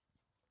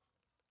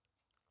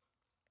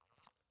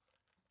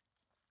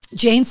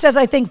Jane says,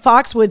 I think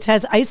Foxwoods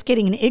has ice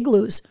skating and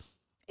igloos.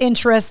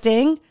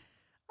 Interesting.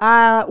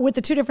 With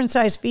the 2 different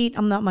size feet,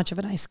 I'm not much of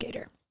an ice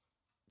skater.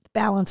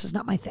 Balance is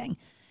not my thing.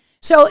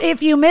 So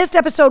if you missed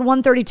episode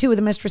 132 of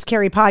the Mistress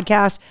Carrie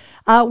podcast,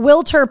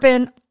 Will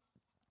Turpin,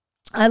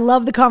 I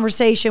love the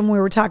conversation. We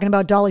were talking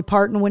about Dolly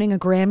Parton winning a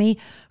Grammy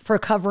for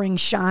covering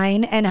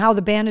Shine and how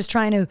the band is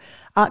trying to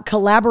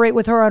collaborate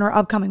with her on her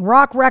upcoming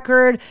rock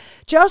record.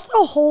 Just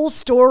the whole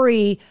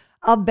story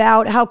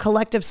about how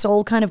Collective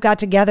Soul kind of got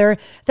together,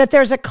 that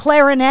there's a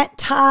clarinet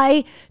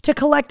tie to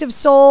Collective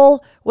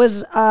Soul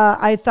was,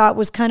 I thought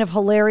was kind of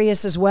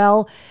hilarious as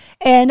well.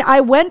 And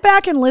I went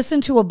back and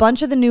listened to a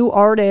bunch of the new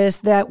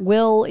artists that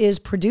Will is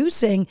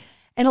producing.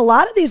 And a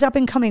lot of these up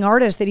and coming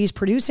artists that he's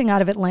producing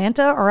out of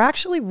Atlanta are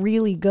actually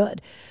really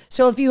good.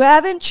 So if you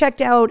haven't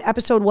checked out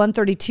episode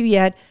 132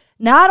 yet,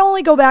 not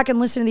only go back and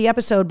listen to the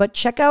episode, but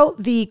check out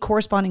the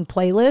corresponding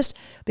playlist,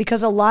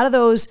 because a lot of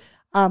those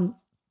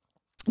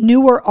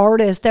newer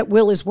artists that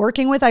Will is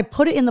working with, I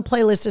put it in the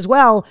playlist as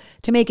well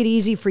to make it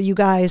easy for you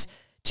guys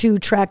to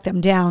track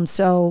them down.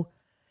 So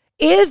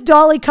is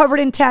Dolly covered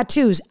in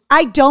tattoos?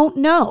 I don't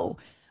know.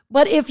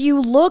 But if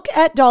you look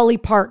at Dolly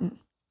Parton,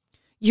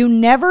 you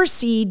never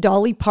see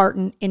Dolly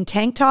Parton in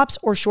tank tops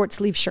or short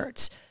sleeve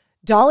shirts.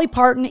 Dolly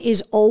Parton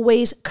is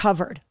always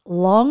covered,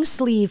 long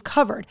sleeve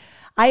covered.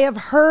 I have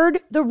heard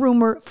the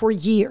rumor for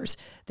years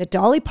that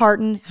Dolly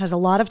Parton has a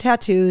lot of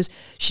tattoos.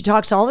 She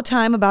talks all the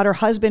time about her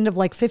husband of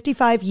like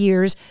 55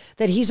 years,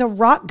 that he's a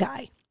rock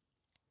guy.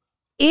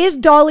 Is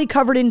Dolly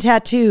covered in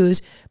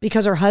tattoos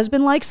because her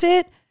husband likes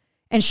it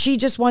and she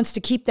just wants to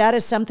keep that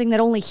as something that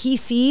only he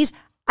sees?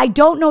 I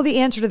don't know the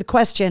answer to the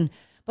question,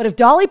 but if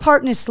Dolly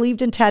Parton is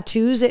sleeved in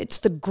tattoos, it's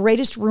the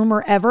greatest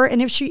rumor ever.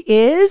 And if she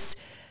is,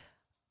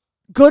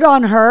 good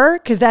on her,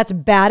 because that's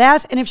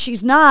badass. And if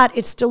she's not,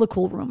 it's still a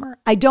cool rumor.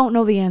 I don't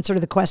know the answer to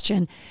the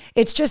question.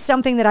 It's just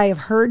something that I have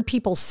heard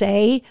people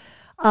say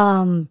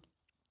over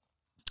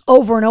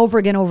and over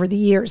again over the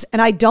years.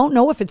 And I don't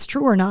know if it's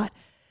true or not.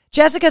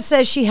 Jessica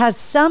says she has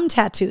some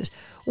tattoos.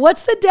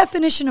 What's the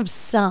definition of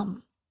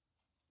some?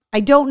 I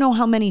don't know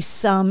how many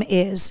some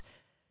is.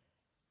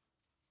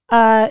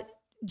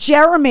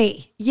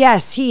 Jeremy.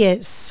 Yes, he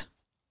is.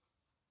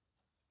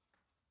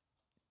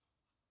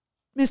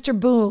 Mr.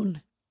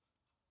 Boone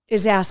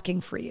is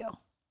asking for you.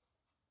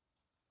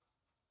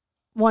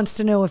 Wants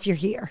to know if you're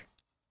here.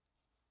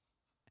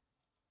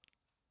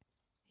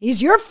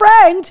 He's your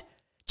friend,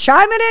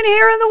 chiming in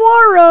here in the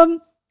war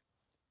room.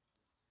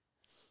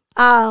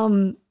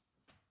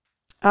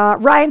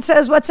 Ryan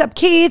says, what's up,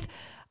 Keith?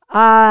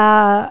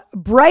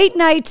 Bright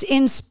Nights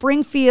in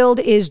Springfield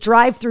is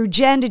drive-through.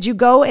 Jen, did you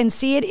go and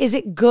see it? Is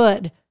it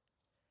good?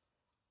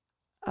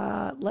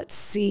 Let's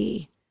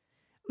see.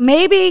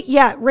 Maybe,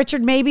 yeah,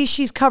 Richard, maybe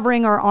she's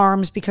covering her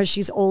arms because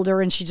she's older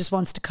and she just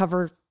wants to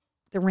cover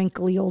the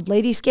wrinkly old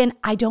lady skin.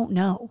 I don't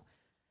know.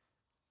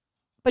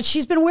 But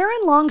she's been wearing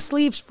long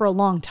sleeves for a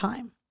long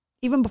time,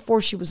 even before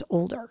she was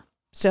older.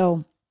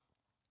 So,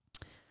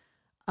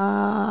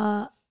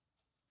 what's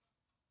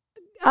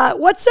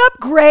up,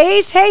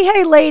 Grace?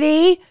 Hey,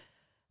 lady.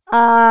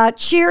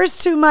 Cheers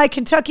to my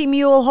Kentucky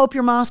Mule. Hope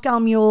your Moscow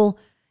Mule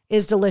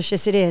is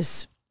delicious. It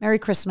is. Merry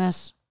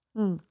Christmas.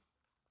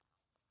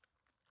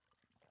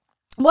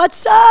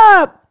 What's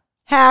up,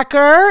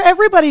 hacker?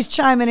 Everybody's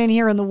chiming in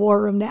here in the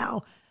war room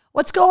now.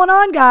 What's going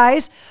on,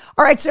 guys?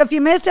 All right, so if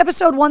you missed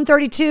episode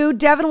 132,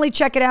 definitely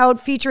check it out,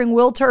 featuring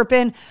Will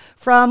Turpin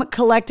from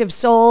Collective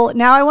Soul.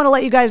 Now I want to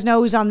let you guys know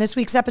who's on this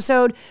week's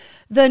episode.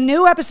 The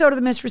new episode of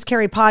the Mistress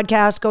Carrie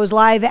podcast goes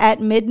live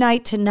at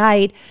midnight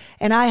tonight,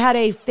 and I had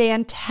a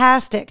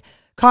fantastic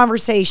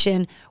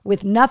conversation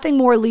with Nothing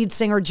More lead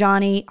singer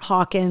Johnny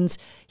Hawkins.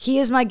 He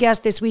is my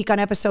guest this week on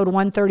episode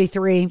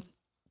 133.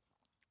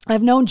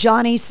 I've known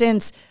Johnny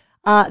since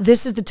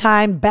This Is the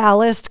Time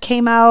Ballast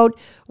came out,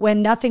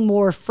 when Nothing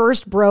More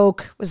first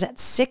broke. Was that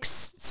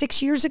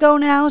six years ago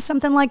now?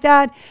 Something like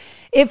that.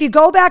 If you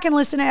go back and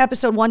listen to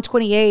episode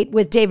 128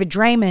 with David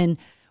Draymond,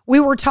 we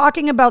were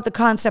talking about the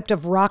concept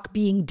of rock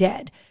being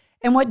dead.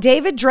 And what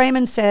David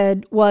Draymond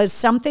said was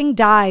something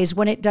dies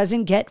when it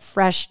doesn't get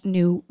fresh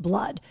new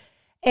blood.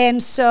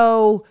 And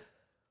so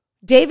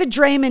David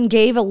Draymond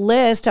gave a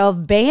list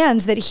of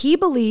bands that he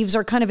believes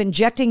are kind of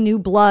injecting new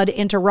blood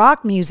into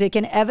rock music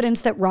and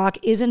evidence that rock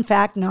is in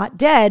fact not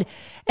dead.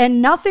 And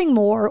Nothing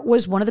More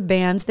was one of the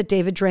bands that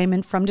David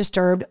Draymond from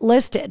Disturbed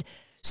listed.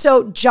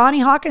 So Johnny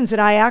Hawkins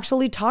and I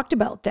actually talked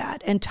about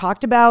that and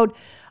talked about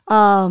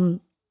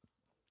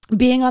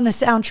being on the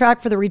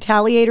soundtrack for the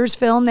Retaliators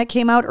film that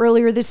came out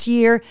earlier this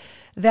year.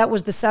 That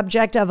was the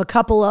subject of a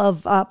couple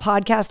of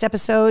podcast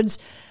episodes.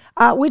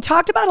 We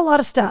talked about a lot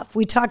of stuff.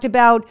 We talked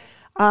about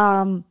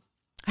how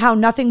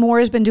Nothing More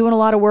has been doing a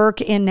lot of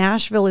work in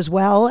Nashville as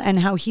well, and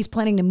how he's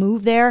planning to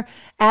move there,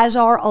 as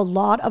are a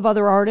lot of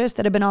other artists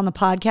that have been on the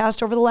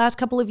podcast over the last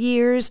couple of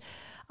years.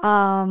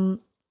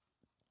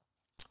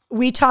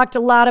 We talked a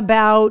lot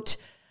about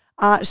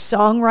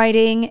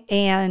songwriting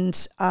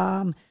and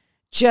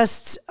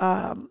just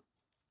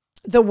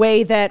the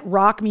way that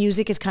rock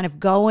music is kind of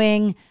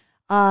going.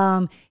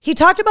 He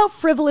talked about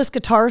frivolous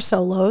guitar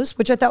solos,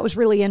 which I thought was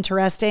really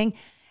interesting.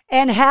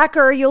 And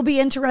Hacker, you'll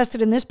be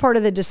interested in this part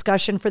of the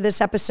discussion for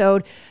this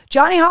episode.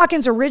 Johnny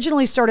Hawkins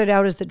originally started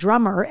out as the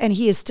drummer, and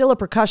he is still a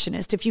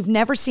percussionist. If you've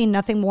never seen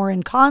Nothing More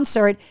in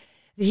concert,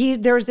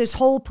 there's this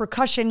whole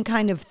percussion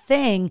kind of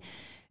thing.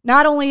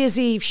 Not only is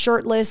he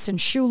shirtless and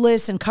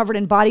shoeless and covered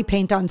in body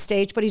paint on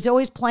stage, but he's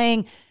always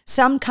playing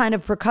some kind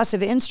of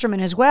percussive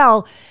instrument as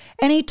well.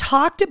 And he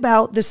talked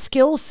about the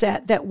skill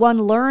set that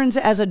one learns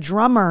as a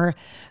drummer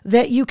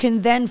that you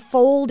can then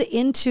fold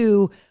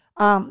into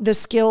the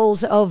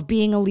skills of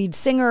being a lead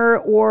singer,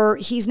 or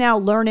he's now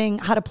learning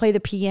how to play the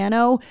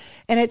piano,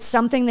 and it's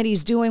something that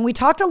he's doing. We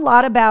talked a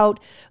lot about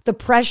the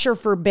pressure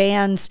for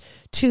bands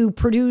to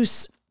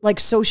produce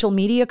like social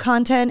media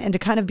content and to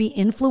kind of be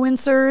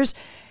influencers,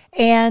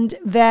 and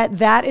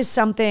that is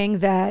something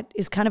that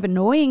is kind of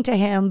annoying to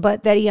him,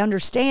 but that he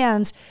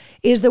understands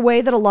is the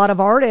way that a lot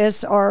of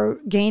artists are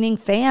gaining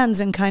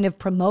fans and kind of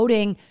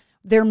promoting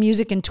their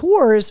music and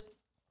tours.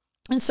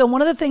 And so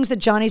one of the things that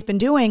Johnny's been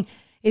doing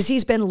is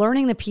he's been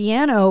learning the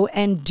piano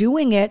and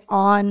doing it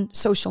on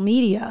social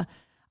media,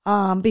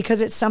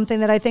 because it's something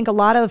that I think a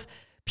lot of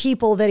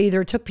people that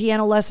either took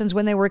piano lessons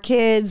when they were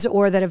kids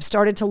or that have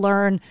started to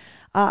learn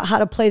how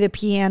to play the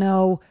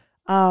piano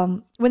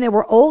when they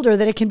were older,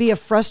 that it can be a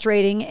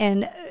frustrating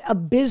and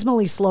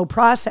abysmally slow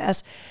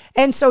process.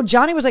 And so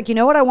Johnny was like, you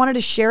know what? I wanted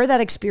to share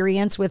that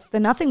experience with the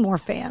Nothing More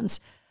fans.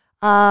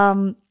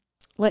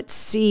 Let's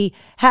see.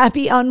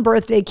 Happy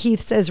unbirthday,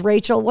 Keith, says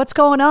Rachel. What's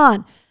going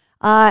on?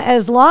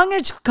 As long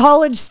as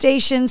college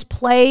stations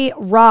play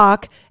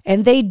rock,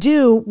 and they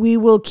do, we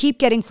will keep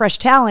getting fresh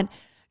talent.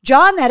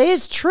 John, that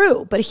is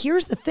true. But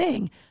here's the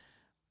thing.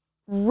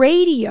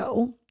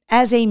 Radio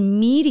as a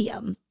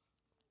medium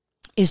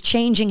is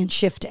changing and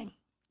shifting.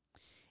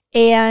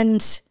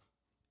 And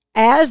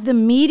as the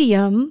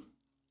medium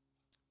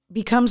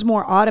becomes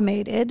more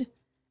automated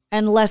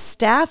and less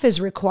staff is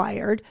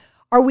required,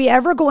 are we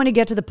ever going to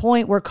get to the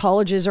point where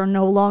colleges are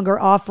no longer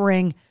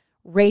offering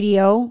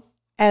radio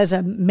as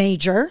a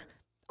major?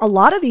 A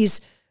lot of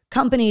these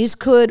companies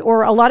could,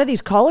 or a lot of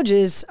these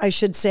colleges, I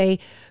should say,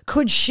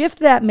 could shift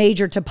that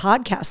major to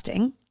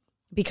podcasting,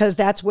 because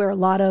that's where a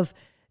lot of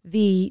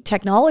the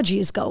technology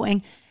is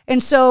going.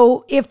 And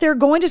so if they're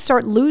going to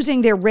start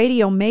losing their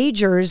radio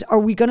majors, are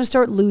we going to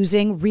start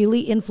losing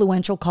really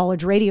influential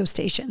college radio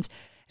stations?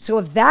 So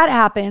if that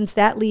happens,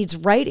 that leads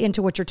right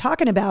into what you're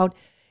talking about,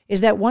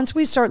 is that once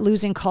we start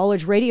losing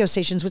college radio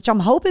stations, which I'm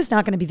hope is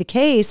not going to be the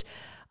case,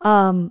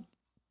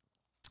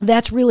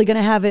 that's really going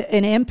to have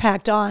an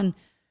impact on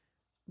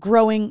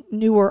growing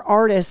newer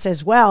artists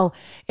as well.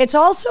 It's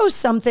also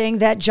something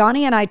that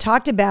Johnny and I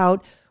talked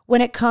about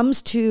when it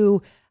comes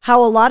to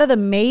how a lot of the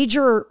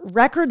major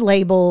record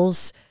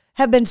labels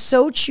have been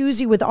so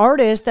choosy with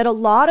artists that a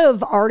lot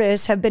of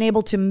artists have been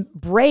able to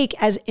break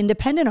as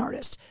independent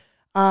artists.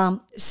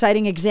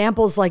 Citing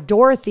examples like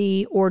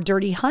Dorothy or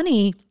Dirty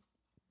Honey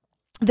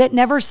that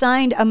never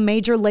signed a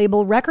major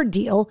label record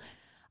deal,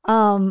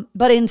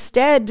 but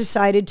instead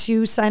decided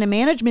to sign a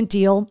management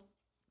deal,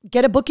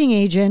 get a booking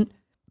agent,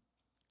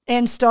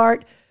 and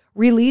start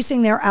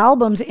releasing their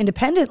albums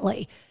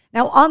independently.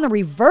 Now, on the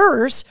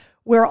reverse,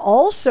 we're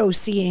also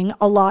seeing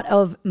a lot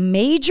of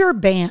major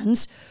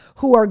bands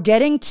who are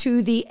getting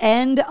to the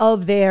end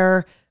of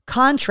their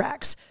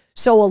contracts.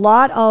 So a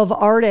lot of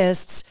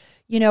artists,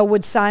 you know,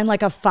 would sign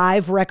like a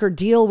 5-record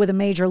deal with a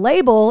major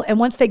label. And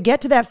once they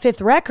get to that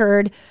 5th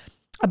record,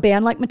 a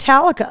band like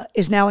Metallica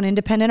is now an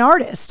independent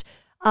artist.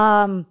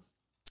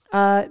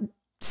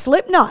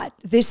 Slipknot,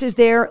 this is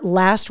their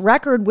last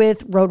record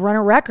with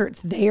Roadrunner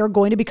Records. They are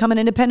going to become an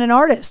independent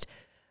artist.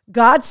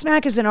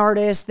 Godsmack is an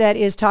artist that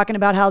is talking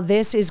about how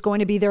this is going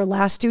to be their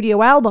last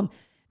studio album.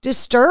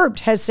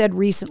 Disturbed has said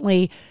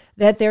recently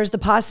that there's the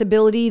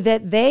possibility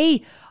that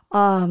they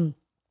are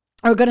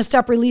going to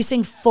stop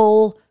releasing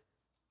full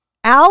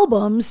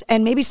albums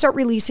and maybe start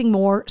releasing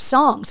more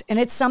songs. And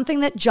it's something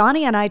that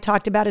Johnny and I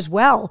talked about as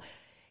well,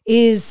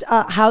 is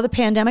how the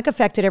pandemic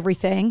affected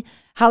everything,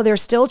 how they're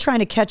still trying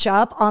to catch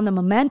up on the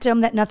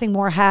momentum that Nothing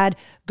More had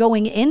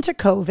going into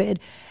COVID,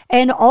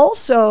 and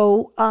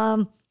also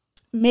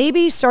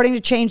maybe starting to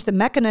change the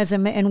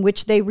mechanism in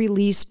which they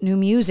release new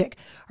music.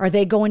 Are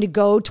they going to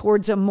go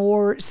towards a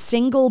more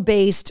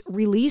single-based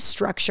release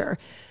structure,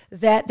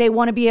 that they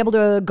want to be able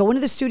to go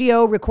into the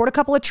studio, record a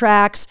couple of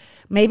tracks,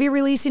 maybe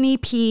release an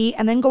EP,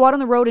 and then go out on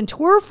the road and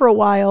tour for a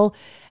while,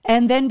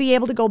 and then be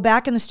able to go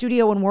back in the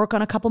studio and work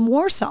on a couple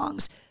more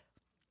songs?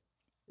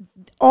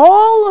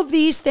 All of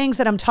these things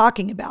that I'm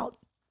talking about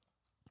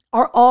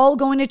are all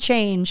going to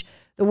change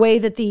the way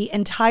that the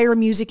entire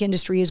music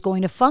industry is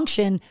going to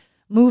function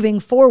moving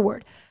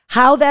forward.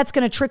 How that's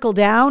going to trickle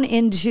down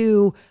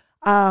into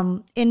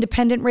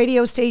independent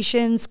radio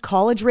stations,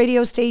 college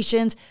radio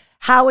stations,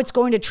 how it's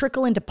going to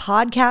trickle into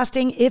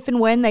podcasting if and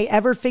when they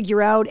ever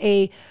figure out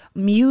a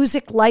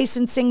music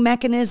licensing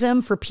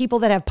mechanism for people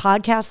that have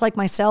podcasts like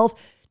myself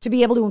to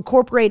be able to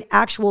incorporate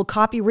actual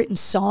copywritten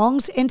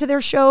songs into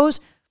their shows.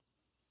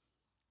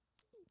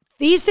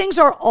 These things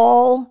are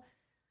all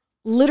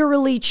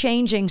literally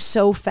changing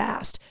so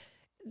fast.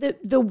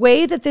 The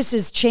way that this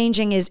is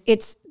changing is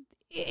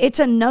it's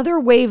another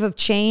wave of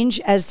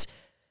change, as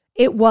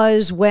it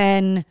was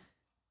when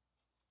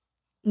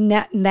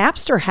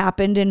Napster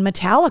happened and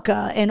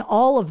Metallica and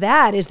all of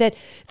that, is that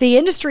the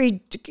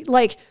industry,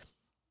 like,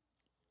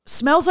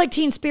 Smells Like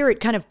Teen Spirit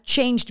kind of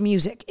changed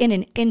music in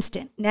an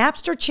instant.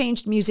 Napster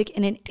changed music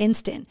in an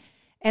instant.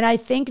 And I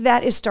think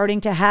that is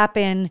starting to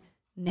happen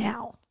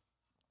now.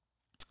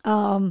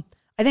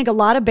 I think a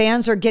lot of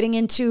bands are getting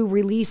into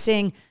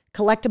releasing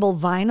collectible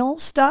vinyl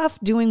stuff,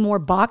 doing more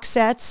box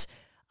sets,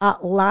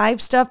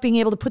 live stuff, being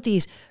able to put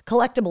these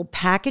collectible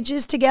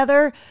packages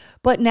together.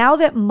 But now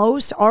that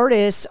most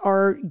artists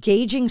are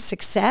gauging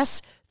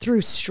success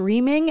through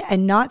streaming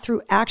and not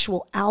through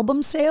actual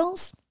album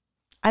sales,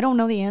 I don't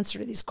know the answer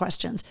to these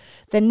questions.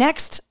 The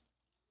next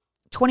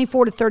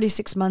 24 to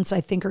 36 months,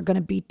 I think, are going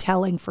to be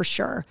telling for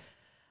sure.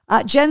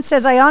 Jen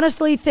says, I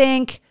honestly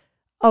think,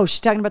 she's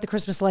talking about the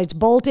Christmas lights.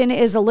 Bolton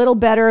is a little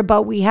better,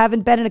 but we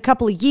haven't been in a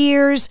couple of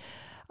years.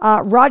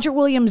 Roger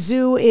Williams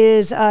Zoo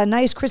is a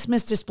nice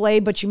Christmas display,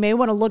 but you may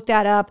want to look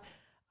that up.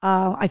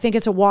 I think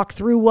it's a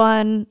walk-through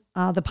one.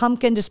 The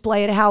pumpkin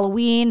display at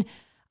Halloween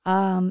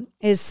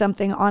is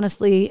something,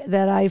 honestly,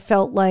 that I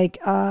felt like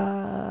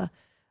a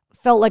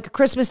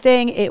Christmas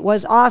thing. It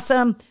was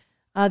awesome.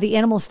 The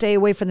animals stay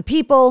away from the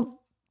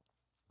people.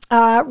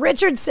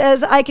 Richard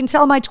says, I can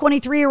tell my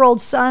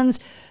 23-year-old sons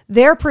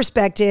their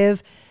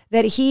perspective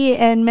that he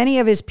and many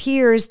of his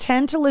peers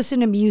tend to listen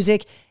to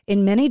music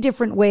in many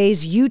different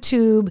ways.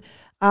 YouTube,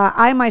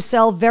 I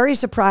myself, very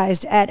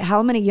surprised at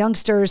how many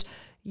youngsters,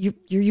 you're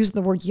using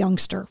the word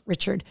youngster,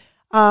 Richard,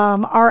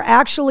 are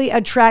actually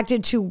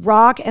attracted to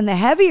rock and the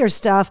heavier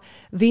stuff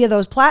via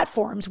those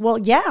platforms. Well,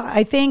 yeah,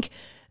 I think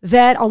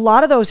that a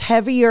lot of those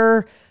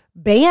heavier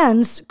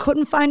bands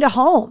couldn't find a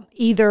home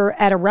either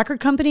at a record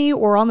company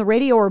or on the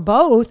radio or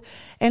both.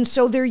 And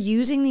so they're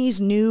using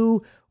these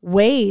new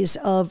ways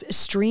of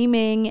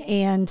streaming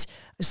and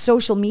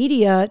social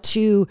media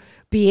to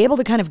be able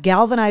to kind of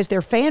galvanize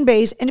their fan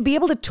base and to be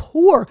able to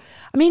tour.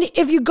 I mean,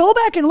 if you go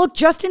back and look,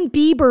 Justin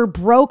Bieber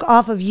broke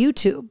off of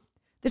YouTube.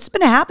 This has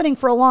been happening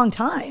for a long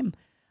time,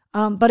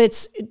 but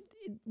it's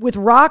with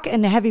rock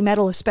and heavy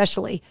metal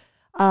especially.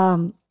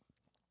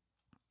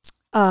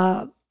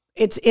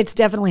 It's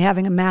definitely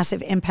having a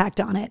massive impact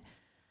on it.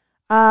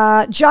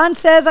 John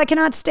says, I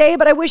cannot stay,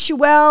 but I wish you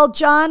well.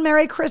 John,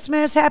 Merry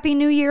Christmas, Happy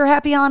New Year,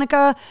 Happy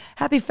Hanukkah,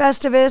 Happy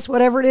Festivus,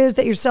 whatever it is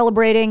that you're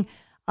celebrating.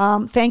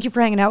 Thank you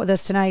for hanging out with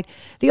us tonight.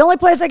 The only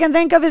place I can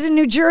think of is in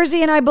New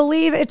Jersey, and I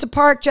believe it's a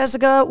park,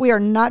 Jessica. We are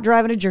not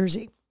driving to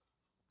Jersey.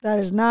 That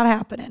is not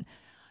happening.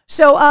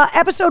 So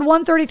episode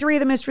 133 of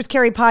the Mistress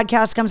Carrie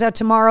podcast comes out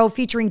tomorrow,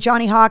 featuring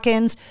Johnny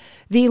Hawkins,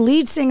 the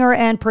lead singer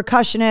and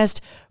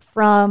percussionist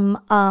from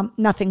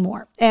Nothing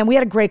More. And we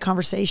had a great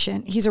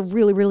conversation. He's a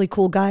really, really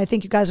cool guy. I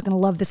think you guys are going to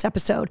love this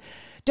episode.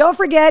 Don't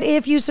forget,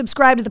 if you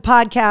subscribe to the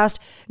podcast,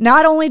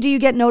 not only do you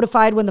get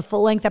notified when the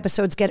full-length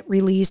episodes get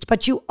released,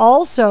 but you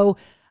also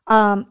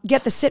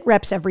get the sit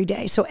reps every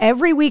day. So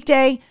every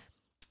weekday,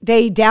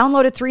 they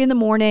download at 3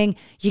 a.m.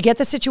 You get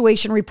the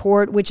situation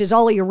report, which is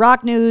all of your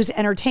rock news,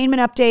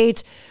 entertainment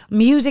updates,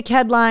 music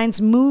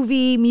headlines,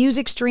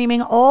 music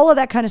streaming, all of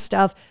that kind of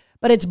stuff.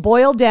 But it's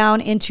boiled down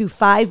into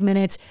 5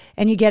 minutes,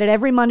 and you get it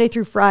every Monday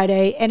through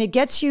Friday, and it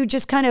gets you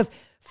just kind of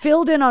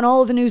filled in on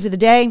all of the news of the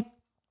day.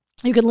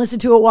 You can listen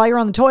to it while you're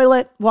on the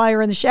toilet, while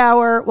you're in the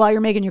shower, while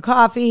you're making your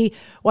coffee,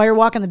 while you're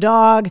walking the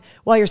dog,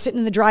 while you're sitting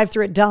in the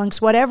drive-thru at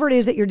Dunks, whatever it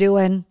is that you're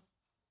doing.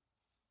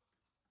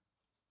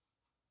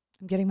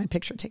 I'm getting my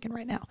picture taken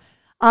right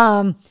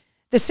now.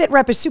 The sit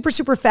rep is super,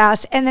 super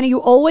fast. And then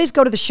you always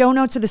go to the show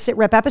notes of the sit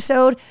rep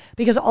episode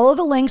because all of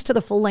the links to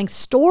the full length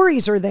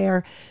stories are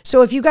there.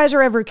 So if you guys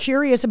are ever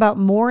curious about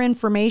more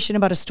information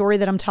about a story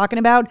that I'm talking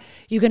about,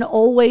 you can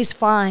always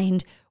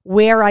find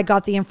where I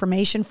got the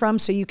information from.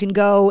 So you can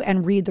go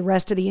and read the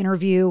rest of the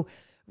interview,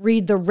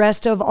 read the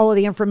rest of all of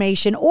the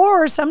information.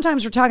 Or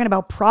sometimes we're talking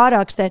about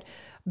products that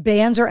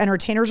bands or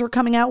entertainers are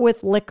coming out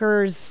with,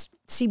 liquors,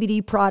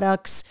 CBD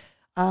products,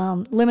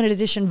 limited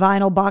edition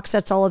vinyl, box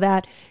sets, all of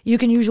that. You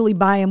can usually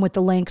buy them with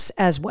the links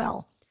as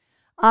well.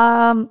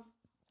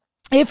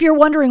 If you're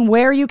wondering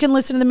where you can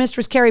listen to the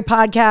Mistress Carrie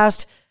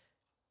podcast,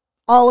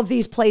 all of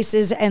these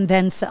places and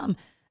then some.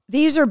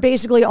 These are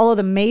basically all of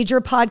the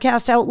major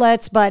podcast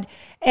outlets, but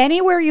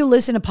anywhere you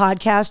listen to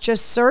podcasts,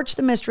 just search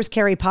the Mistress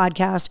Carrie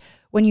podcast.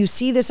 When you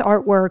see this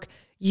artwork,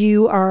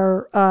 you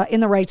are in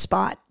the right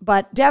spot.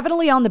 But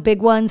definitely on the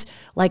big ones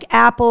like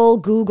Apple,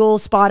 Google,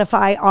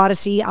 Spotify,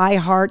 Odyssey,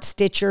 iHeart,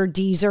 Stitcher,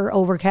 Deezer,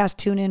 Overcast,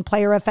 TuneIn,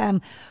 Player FM,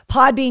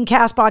 Podbean,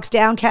 CastBox,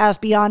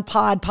 Downcast, Beyond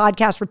Pod,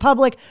 Podcast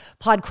Republic,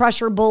 Pod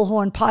Crusher,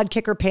 Bullhorn,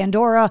 Podkicker,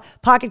 Pandora,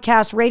 Pocket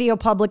Cast, Radio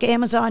Public,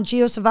 Amazon,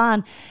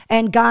 JioSaavn,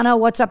 and Ghana.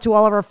 What's up to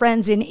all of our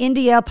friends in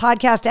India,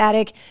 Podcast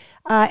Addict,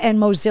 and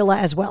Mozilla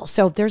as well.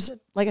 So there's,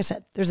 like I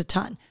said, there's a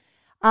ton.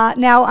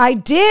 Now, I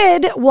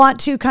did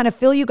want to kind of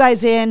fill you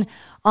guys in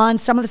on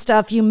some of the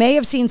stuff. You may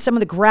have seen some of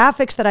the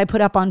graphics that I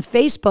put up on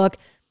Facebook.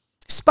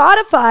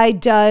 Spotify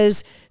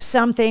does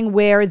something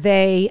where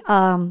they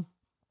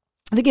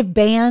give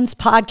bands,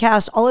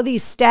 podcasts, all of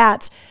these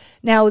stats.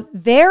 Now,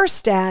 their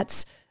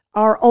stats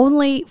are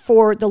only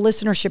for the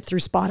listenership through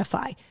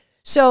Spotify.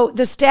 So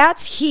the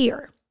stats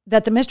here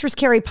that the Mistress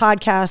Carrie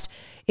podcast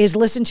is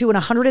listened to in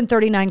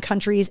 139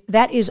 countries,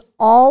 that is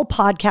all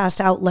podcast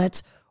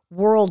outlets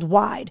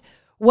worldwide.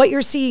 What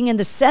you're seeing in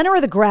the center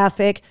of the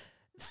graphic,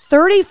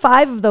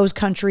 35 of those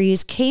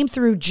countries came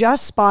through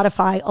just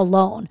Spotify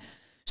alone.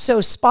 So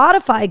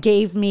Spotify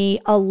gave me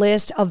a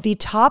list of the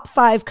top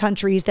 5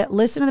 countries that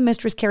listen to the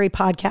Mistress Carrie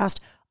podcast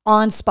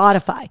on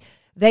Spotify.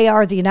 They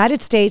are the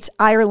United States,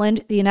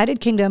 Ireland, the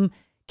United Kingdom,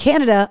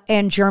 Canada,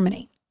 and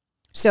Germany.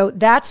 So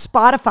that's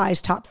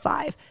Spotify's top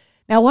 5.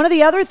 Now, one of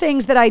the other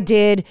things that I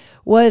did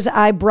was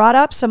I brought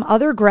up some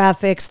other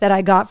graphics that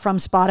I got from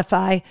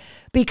Spotify,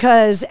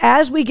 because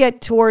as we get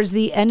towards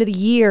the end of the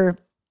year,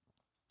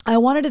 I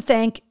wanted to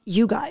thank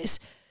you guys,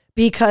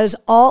 because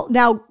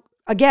now,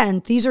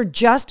 again, these are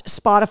just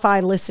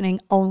Spotify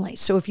listening only.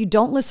 So if you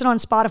don't listen on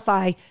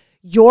Spotify,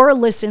 your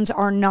listens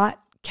are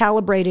not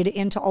calibrated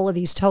into all of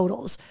these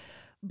totals.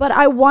 But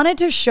I wanted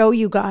to show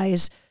you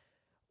guys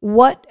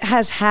what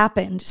has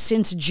happened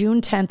since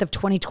June 10th of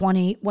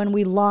 2020 when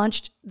we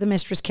launched the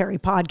Mistress Carrie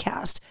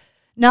podcast.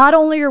 Not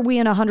only are we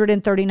in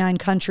 139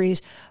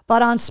 countries,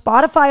 but on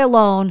Spotify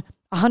alone,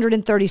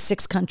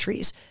 136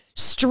 countries.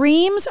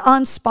 Streams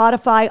on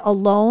Spotify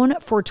alone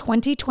for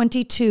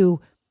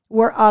 2022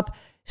 were up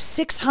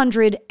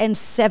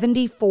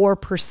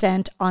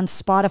 674% on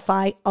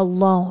Spotify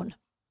alone.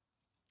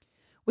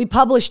 We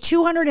published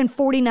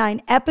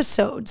 249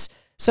 episodes.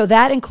 So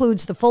that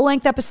includes the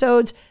full-length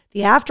episodes,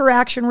 the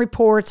after-action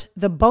reports,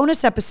 the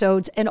bonus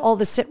episodes, and all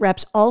the sit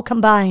reps all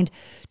combined.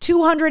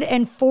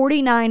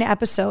 249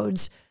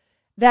 episodes.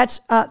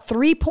 That's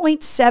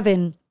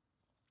 3.7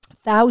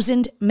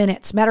 thousand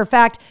minutes. Matter of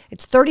fact,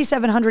 it's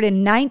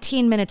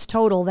 3,719 minutes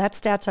total. That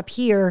stats up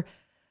here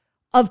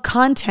of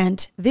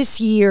content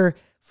this year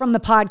from the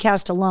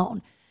podcast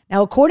alone.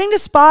 Now, according to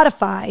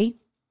Spotify,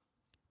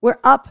 we're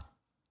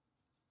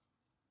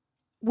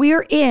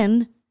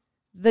in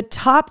the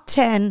top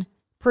 10%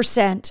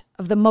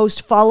 of the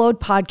most followed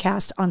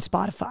podcast on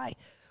Spotify,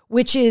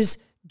 which is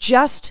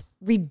just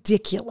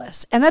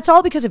ridiculous. And that's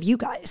all because of you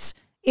guys.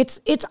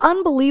 It's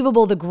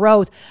unbelievable, the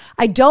growth.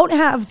 I don't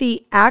have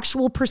the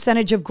actual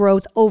percentage of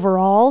growth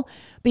overall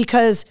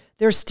because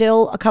there's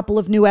still a couple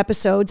of new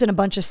episodes and a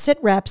bunch of sit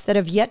reps that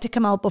have yet to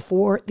come out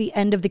before the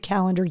end of the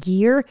calendar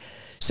year.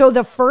 So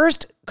the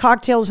first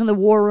Cocktails in the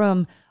War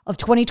Room of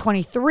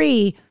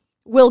 2023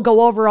 will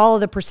go over all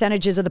of the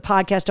percentages of the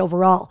podcast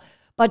overall.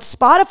 But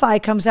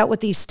Spotify comes out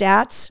with these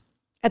stats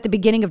at the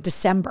beginning of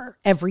December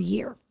every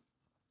year.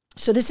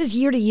 So this is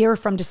year to year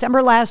from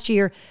December last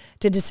year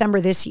to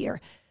December this year.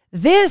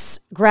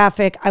 This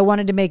graphic I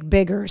wanted to make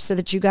bigger so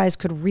that you guys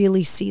could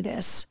really see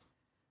this.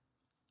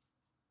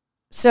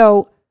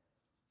 So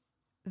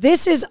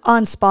this is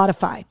on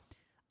Spotify,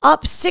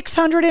 up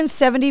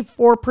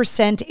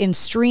 674% in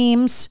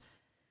streams.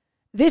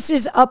 This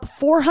is up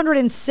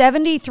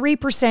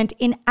 473%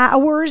 in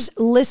hours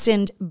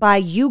listened by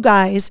you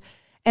guys.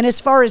 And as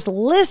far as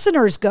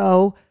listeners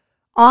go,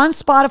 on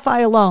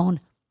Spotify alone,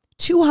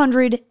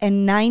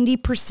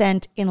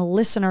 290% in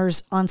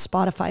listeners on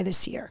Spotify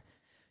this year.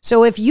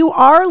 So if you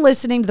are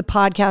listening to the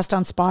podcast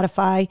on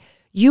Spotify,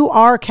 you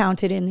are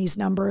counted in these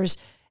numbers.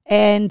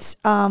 And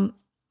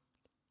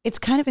it's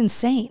kind of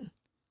insane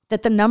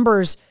that the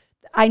numbers,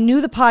 I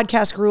knew the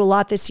podcast grew a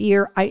lot this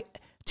year.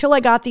 Till I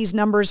got these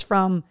numbers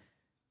from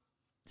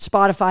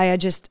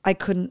Spotify, I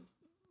couldn't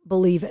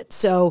believe it.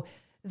 So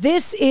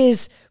this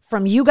is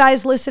from you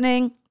guys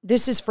listening.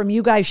 This is from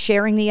you guys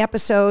sharing the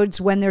episodes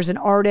when there's an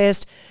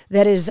artist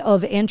that is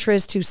of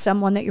interest to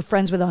someone that you're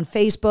friends with on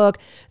Facebook.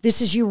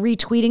 This is you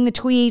retweeting the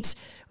tweets.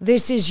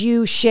 This is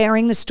you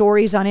sharing the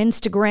stories on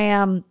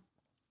Instagram.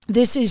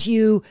 This is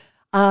you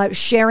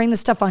sharing the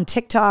stuff on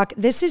TikTok.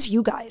 This is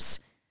you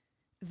guys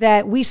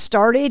that we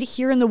started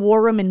here in the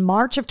War Room in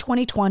March of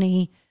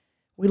 2020.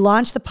 We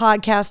launched the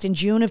podcast in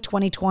June of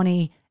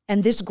 2020.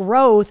 And this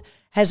growth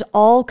has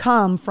all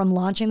come from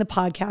launching the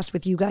podcast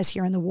with you guys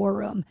here in the War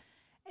Room.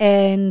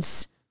 And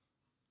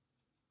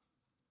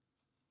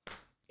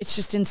it's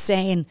just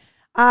insane.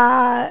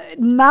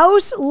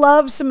 Mouse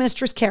loves some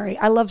Mistress Carrie.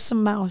 I love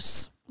some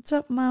Mouse. What's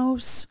up,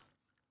 Mouse?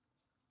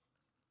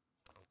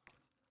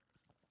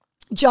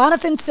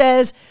 Jonathan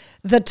says,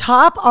 the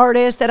top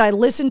artist that I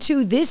listened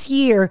to this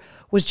year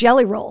was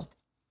Jelly Roll.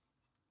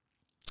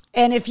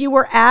 And if you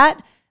were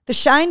at the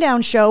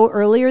Shinedown show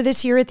earlier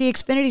this year at the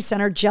Xfinity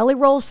Center, Jelly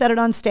Roll said it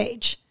on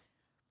stage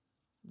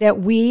that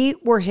we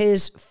were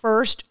his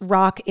first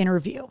rock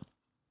interview.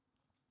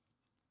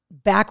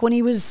 Back when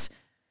he was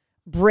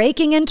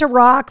breaking into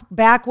rock,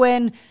 back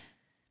when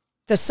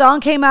the song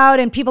came out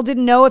and people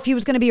didn't know if he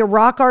was going to be a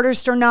rock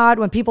artist or not,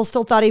 when people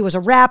still thought he was a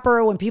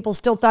rapper, when people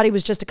still thought he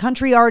was just a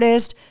country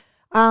artist,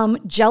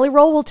 Jelly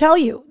Roll will tell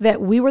you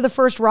that we were the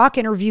first rock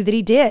interview that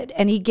he did.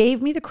 And he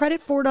gave me the credit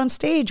for it on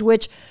stage,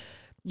 which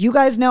You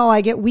guys know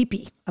I get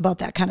weepy about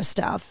that kind of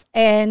stuff.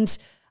 And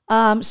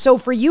so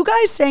for you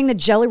guys saying that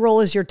Jelly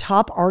Roll is your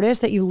top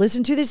artist that you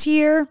listen to this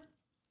year,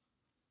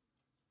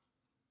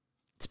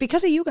 it's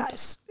because of you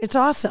guys. It's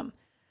awesome.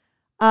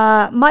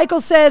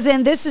 Michael says,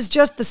 and this is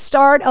just the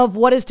start of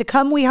what is to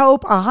come, we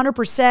hope,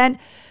 100%.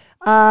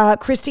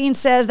 Christine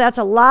says, that's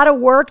a lot of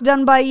work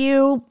done by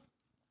you.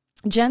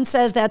 Jen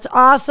says, that's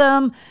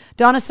awesome.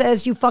 Donna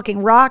says, you fucking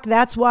rock.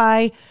 That's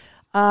why.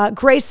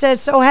 Grace says,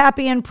 so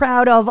happy and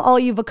proud of all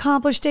you've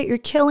accomplished it. You're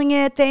killing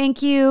it.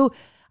 Thank you.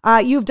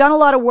 You've done a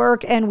lot of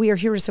work and we are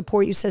here to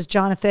support you, says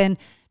Jonathan.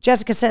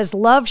 Jessica says,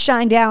 love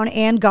Shinedown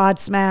and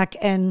Godsmack.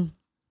 And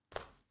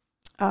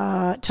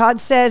Todd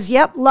says,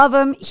 yep, love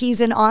him.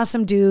 He's an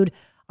awesome dude,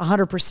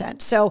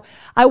 100%. So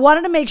I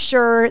wanted to make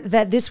sure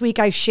that this week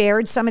I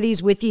shared some of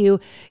these with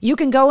you. You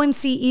can go and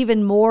see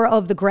even more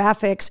of the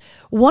graphics.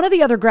 One of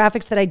the other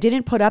graphics that I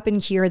didn't put up in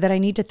here that I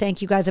need to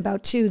thank you guys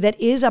about too, that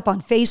is up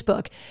on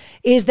Facebook,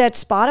 is that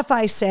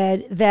Spotify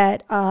said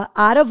that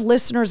out of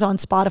listeners on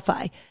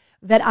Spotify,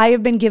 that I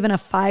have been given a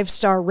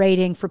 5-star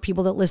rating for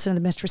people that listen to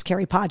the Mistress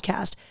Carrie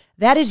podcast.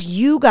 That is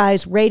you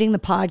guys rating the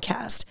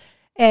podcast.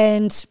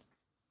 And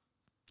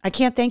I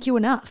can't thank you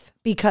enough,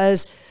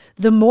 because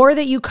the more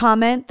that you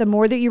comment, the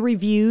more that you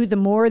review, the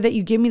more that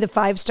you give me the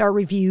 5-star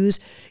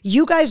reviews,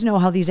 you guys know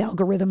how these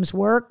algorithms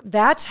work.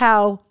 That's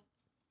how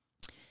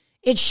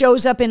it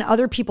shows up in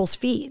other people's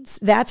feeds.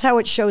 That's how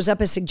it shows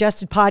up as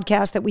suggested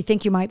podcasts that we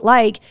think you might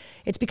like.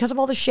 It's because of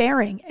all the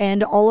sharing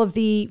and all of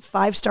the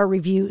 5-star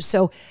reviews.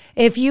 So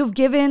if you've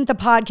given the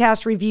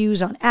podcast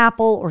reviews on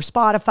Apple or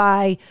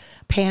Spotify,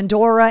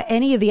 Pandora,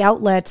 any of the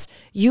outlets,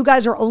 you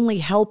guys are only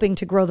helping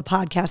to grow the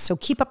podcast. So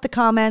keep up the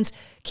comments,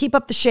 keep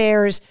up the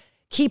shares,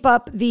 keep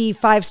up the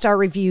 5-star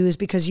reviews,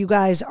 because you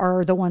guys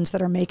are the ones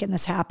that are making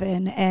this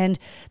happen. And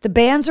the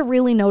bands are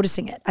really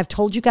noticing it. I've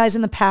told you guys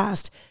in the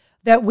past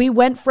that we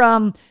went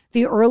from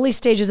the early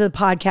stages of the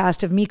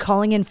podcast of me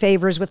calling in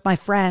favors with my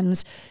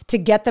friends to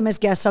get them as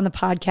guests on the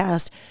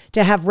podcast,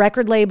 to have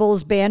record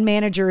labels, band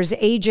managers,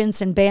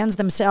 agents, and bands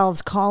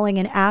themselves calling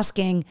and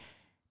asking,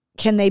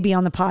 can they be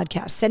on the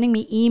podcast? Sending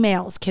me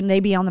emails, can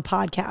they be on the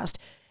podcast?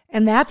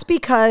 And that's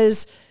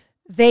because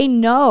they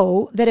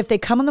know that if they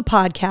come on the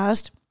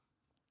podcast,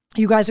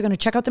 you guys are going to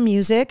check out the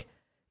music,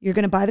 you're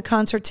going to buy the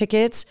concert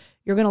tickets,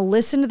 you're going to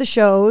listen to the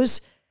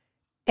shows,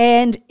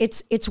 and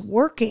it's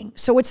working.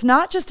 So it's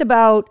not just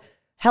about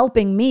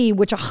helping me,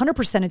 which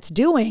 100% it's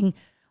doing,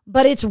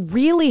 but it's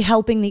really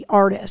helping the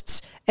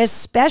artists,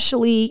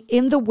 especially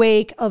in the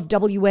wake of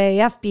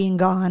WAAF being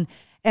gone.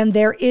 And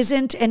there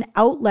isn't an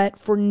outlet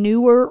for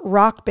newer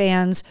rock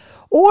bands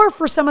or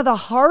for some of the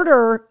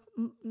harder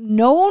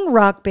known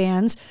rock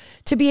bands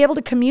to be able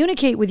to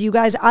communicate with you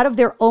guys out of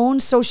their own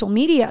social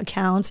media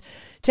accounts,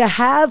 to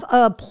have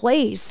a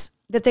place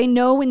that they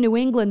know in New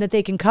England that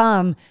they can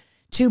come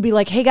to be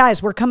like, hey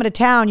guys, we're coming to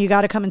town. You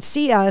got to come and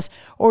see us,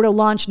 or to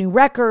launch new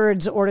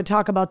records, or to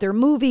talk about their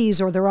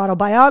movies or their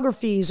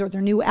autobiographies or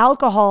their new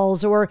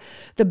alcohols or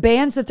the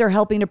bands that they're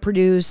helping to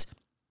produce.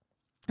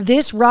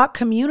 This rock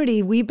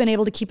community, we've been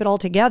able to keep it all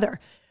together,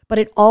 but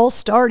it all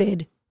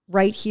started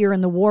right here in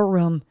the War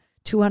Room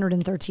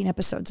 213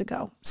 episodes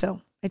ago.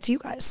 So it's you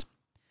guys.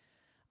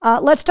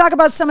 Let's talk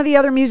about some of the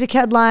other music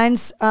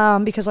headlines,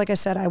 because like I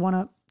said, I want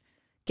to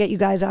get you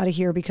guys out of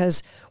here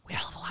because we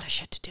all have a lot of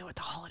shit to do with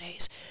the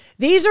holidays.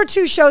 These are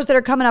 2 shows that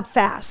are coming up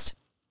fast.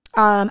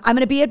 I'm going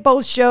to be at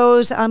both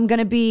shows. I'm going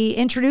to be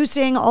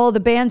introducing all the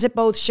bands at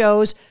both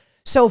shows.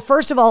 So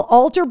first of all,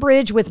 Alter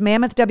Bridge with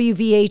Mammoth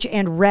WVH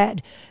and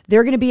Red.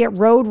 They're going to be at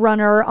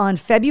Roadrunner on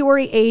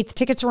February 8th.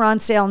 Tickets are on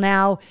sale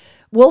now.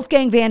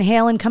 Wolfgang Van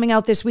Halen coming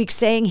out this week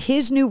saying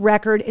his new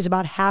record is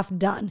about half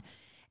done.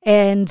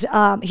 And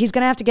he's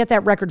going to have to get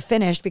that record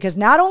finished, because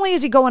not only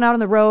is he going out on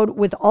the road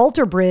with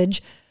Alter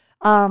Bridge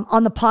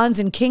on the Pawns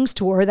and Kings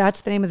tour,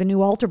 that's the name of the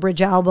new Alter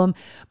Bridge album,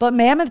 but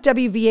Mammoth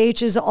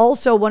WVH is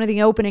also one of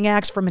the opening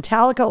acts for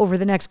Metallica over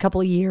the next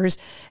couple of years.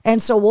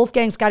 And so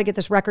Wolfgang's got to get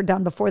this record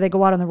done before they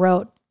go out on the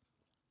road.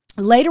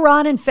 Later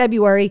on in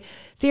February,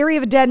 Theory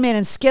of a Dead Man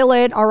and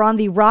Skillet are on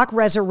the Rock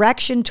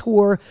Resurrection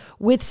tour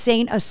with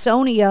Saint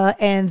Asonia,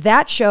 and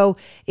that show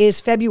is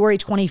February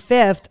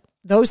 25th.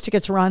 Those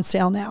tickets are on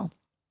sale now.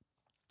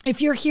 If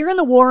you're here in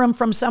the War Room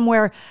from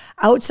somewhere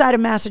outside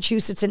of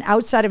Massachusetts and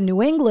outside of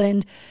New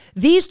England,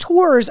 these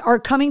tours are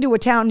coming to a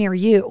town near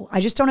you. I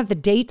just don't have the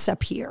dates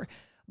up here.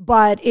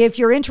 But if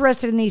you're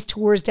interested in these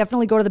tours,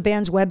 definitely go to the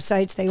band's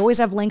websites. They always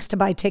have links to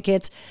buy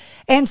tickets.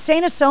 And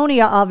Saint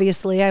Asonia,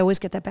 obviously, I always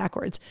get that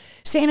backwards.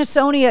 Saint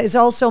Asonia is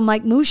also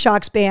Mike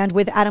Mushak's band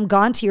with Adam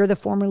Gontier, the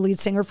former lead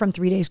singer from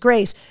 3 Days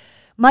Grace.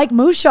 Mike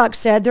Mushak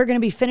said they're going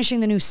to be finishing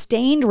the new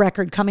Stained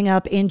record coming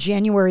up in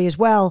January as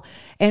well.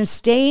 And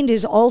Stained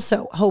is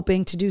also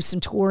hoping to do some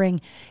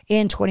touring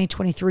in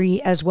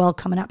 2023 as well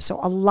coming up. So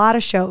a lot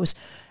of shows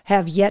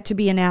have yet to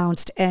be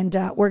announced, and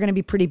we're going to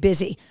be pretty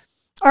busy.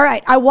 All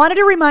right, I wanted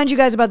to remind you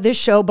guys about this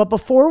show, but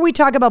before we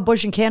talk about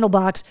Bush and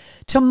Candlebox,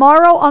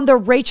 tomorrow on the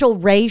Rachel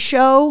Ray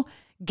Show,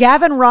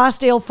 Gavin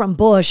Rossdale from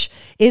Bush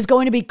is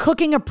going to be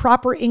cooking a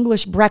proper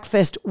English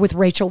breakfast with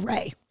Rachel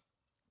Ray.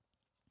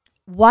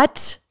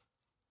 What?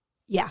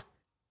 Yeah.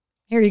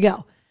 Here you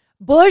go.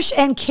 Bush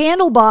and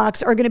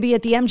Candlebox are going to be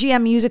at the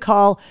MGM Music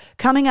Hall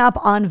coming up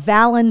on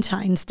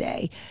Valentine's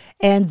Day.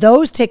 And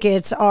those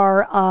tickets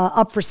are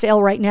up for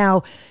sale right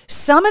now.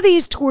 Some of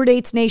these tour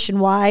dates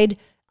nationwide,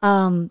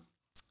 Jerry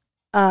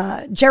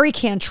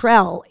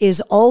Cantrell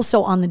is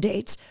also on the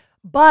dates.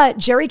 But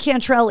Jerry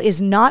Cantrell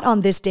is not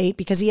on this date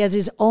because he has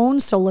his own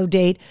solo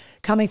date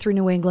coming through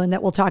New England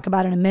that we'll talk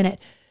about in a minute.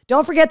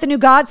 Don't forget the new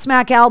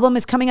Godsmack album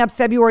is coming up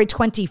February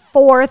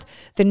 24th.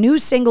 The new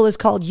single is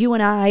called You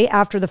and I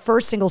after the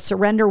first single,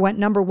 Surrender, went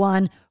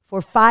 #1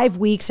 for 5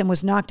 weeks and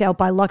was knocked out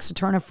by Lux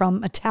Eterna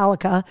from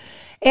Metallica.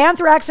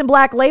 Anthrax and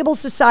Black Label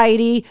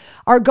Society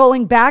are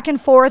going back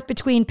and forth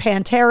between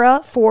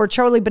Pantera for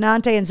Charlie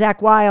Benante and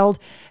Zakk Wylde,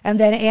 and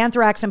then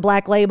Anthrax and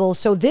Black Label.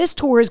 So this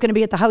tour is going to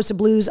be at the House of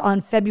Blues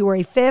on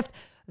February 5th.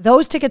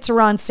 Those tickets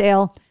are on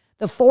sale.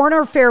 The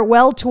Foreigner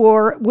Farewell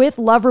Tour with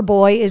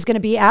Loverboy is going to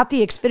be at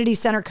the Xfinity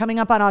Center coming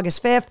up on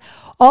August 5th.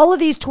 All of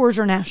these tours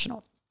are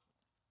national.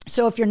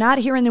 So if you're not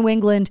here in New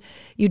England,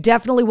 you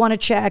definitely want to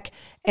check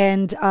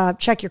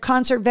your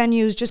concert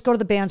venues. Just go to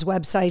the band's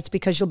websites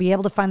because you'll be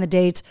able to find the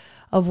dates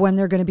of when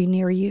they're going to be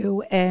near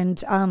you. And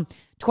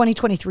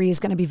 2023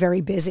 is going to be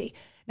very busy.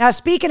 Now,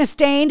 speaking of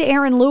Stained,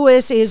 Aaron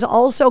Lewis is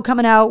also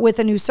coming out with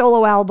a new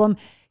solo album.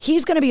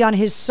 He's going to be on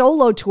his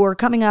solo tour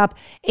coming up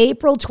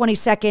April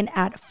 22nd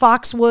at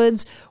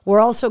Foxwoods. We're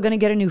also going to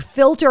get a new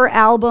Filter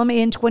album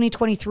in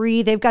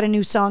 2023. They've got a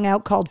new song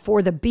out called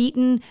For the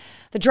Beaten.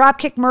 The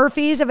Dropkick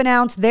Murphys have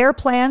announced their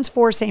plans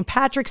for St.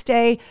 Patrick's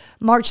Day,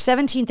 March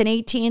 17th and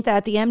 18th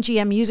at the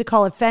MGM Music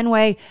Hall at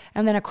Fenway,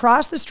 and then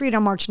across the street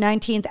on March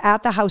 19th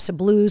at the House of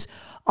Blues.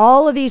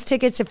 All of these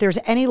tickets, if there's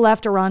any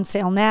left, are on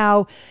sale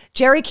now.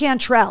 Jerry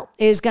Cantrell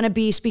is going to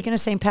be, speaking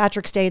of St.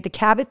 Patrick's Day, at the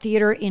Cabot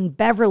Theater in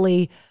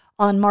Beverly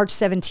on March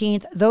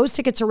 17th. Those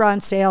tickets are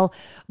on sale.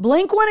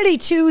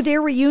 Blink-182,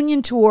 their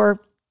reunion tour,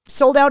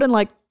 sold out in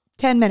like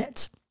 10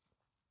 minutes.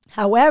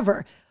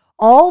 However,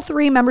 all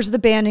three members of the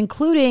band,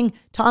 including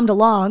Tom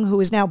DeLonge,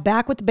 who is now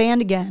back with the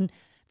band again,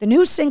 the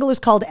new single is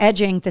called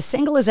Edging. The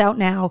single is out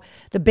now.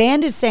 The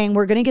band is saying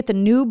we're going to get the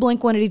new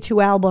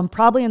Blink-182 album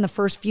probably in the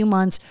first few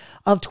months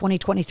of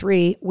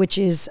 2023, which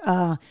is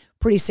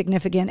pretty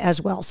significant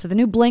as well. So the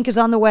new Blink is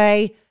on the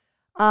way.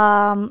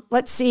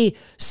 Let's see.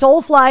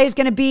 Soulfly is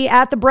going to be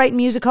at the Brighton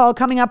Music Hall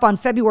coming up on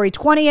February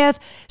 20th.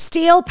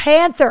 Steel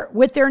Panther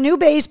with their new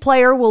bass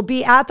player will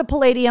be at the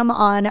Palladium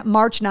on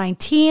March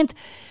 19th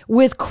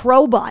with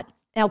Crowbot.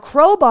 Now,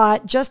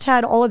 Crowbot just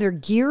had all of their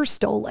gear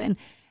stolen,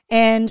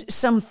 and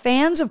some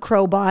fans of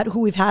Crowbot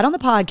who we've had on the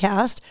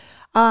podcast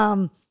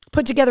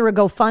put together a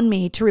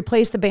GoFundMe to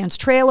replace the band's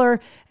trailer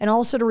and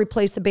also to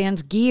replace the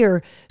band's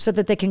gear so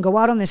that they can go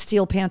out on this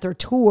Steel Panther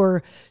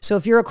tour. So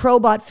if you're a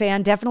Crowbot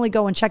fan, definitely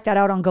go and check that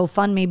out on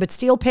GoFundMe. But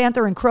Steel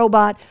Panther and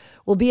Crowbot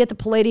will be at the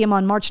Palladium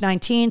on March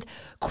 19th.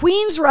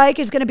 Queensryche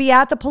is going to be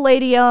at the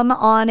Palladium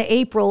on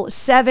April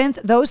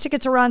 7th. Those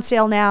tickets are on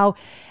sale now.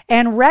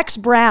 And Rex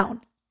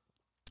Brown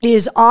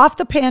is off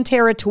the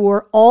Pantera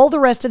tour all the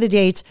rest of the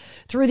dates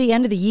through the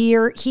end of the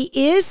year. He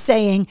is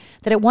saying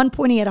that at one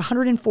point he had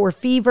 104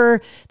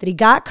 fever, that he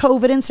got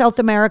COVID in South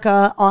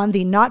America on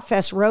the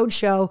Knotfest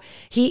Roadshow.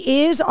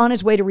 He is on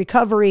his way to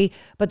recovery,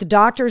 but the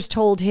doctors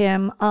told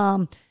him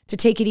to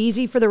take it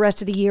easy for the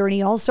rest of the year, and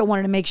he also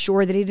wanted to make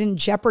sure that he didn't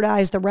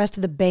jeopardize the rest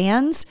of the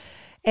bands.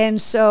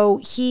 And so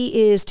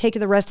he is taking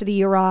the rest of the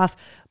year off,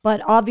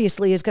 but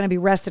obviously is going to be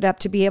rested up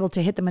to be able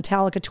to hit the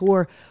Metallica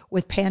tour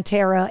with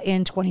Pantera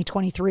in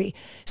 2023.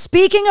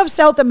 Speaking of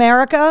South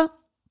America,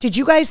 did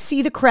you guys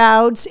see the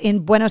crowds in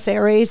Buenos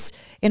Aires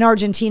in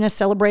Argentina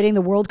celebrating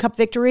the World Cup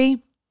victory?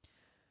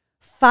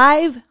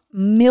 5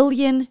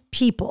 million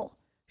people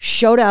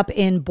showed up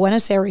in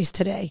Buenos Aires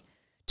today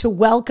to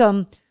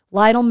welcome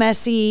Lionel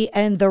Messi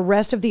and the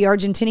rest of the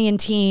Argentinian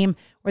team,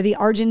 or the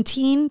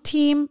Argentine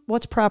team.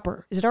 What's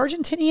proper? Is it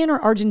Argentinian or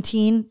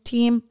Argentine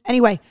team?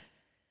 Anyway,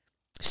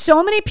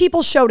 so many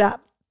people showed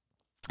up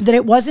that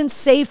it wasn't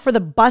safe for the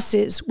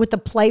buses with the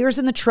players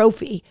and the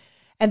trophy,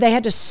 and they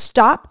had to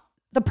stop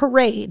the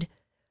parade,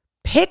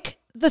 pick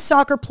the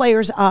soccer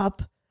players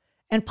up,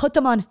 and put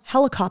them on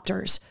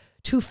helicopters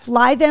to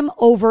fly them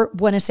over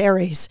Buenos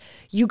Aires.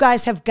 You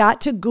guys have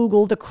got to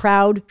Google the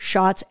crowd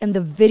shots and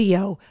the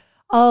video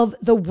of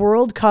the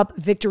World Cup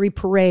victory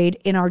parade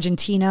in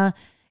Argentina.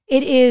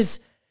 It is,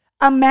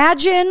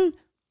 imagine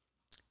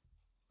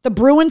the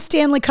Bruins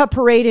Stanley Cup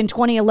parade in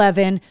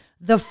 2011,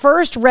 the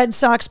first Red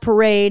Sox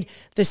parade,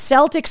 the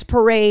Celtics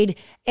parade,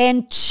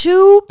 and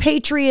 2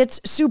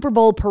 Patriots Super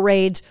Bowl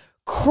parades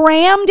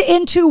crammed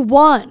into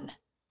one.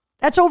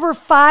 That's over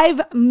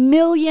 5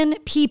 million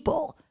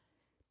people.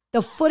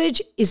 The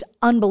footage is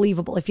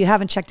unbelievable. If you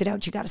haven't checked it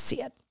out, you got to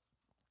see it.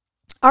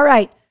 All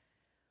right.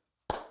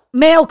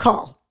 Mail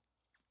call.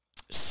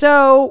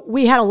 So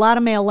we had a lot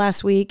of mail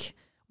last week.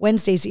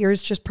 Wednesday's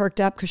ears just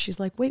perked up because she's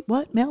like, wait,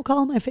 what? Mail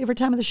call? My favorite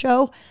time of the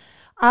show.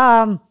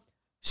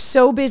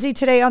 So busy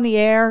today on the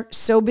air.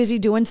 So busy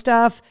doing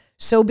stuff.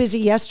 So busy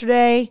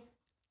yesterday.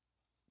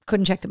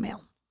 Couldn't check the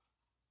mail.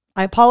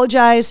 I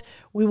apologize.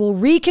 We will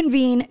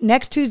reconvene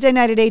next Tuesday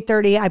night at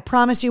 8:30. I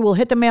promise you we'll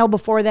hit the mail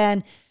before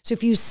then. So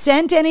if you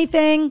sent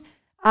anything,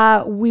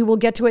 we will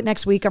get to it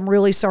next week. I'm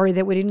really sorry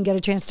that we didn't get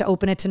a chance to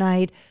open it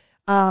tonight.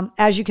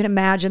 As you can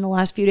imagine, the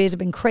last few days have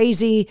been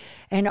crazy,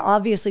 and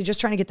obviously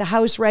just trying to get the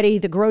house ready,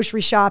 the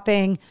grocery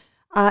shopping.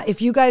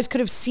 If you guys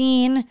could have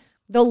seen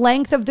the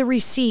length of the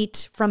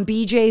receipt from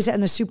BJ's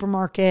and the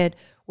supermarket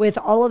with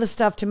all of the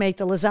stuff to make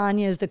the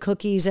lasagnas, the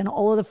cookies, and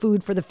all of the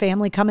food for the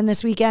family coming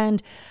this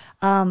weekend,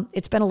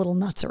 it's been a little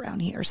nuts around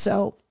here.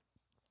 So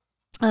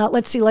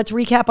let's see. Let's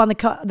recap on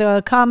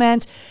the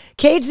comments.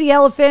 Cage the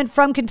Elephant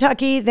from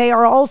Kentucky. They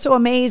are also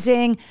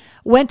amazing.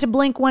 Went to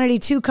Blink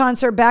 182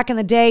 concert back in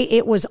the day.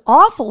 It was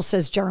awful,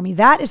 says Jeremy.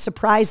 That is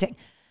surprising.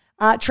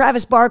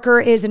 Travis Barker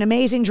is an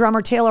amazing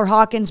drummer. Taylor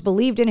Hawkins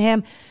believed in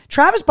him.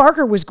 Travis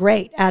Barker was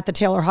great at the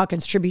Taylor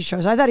Hawkins tribute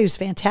shows. I thought he was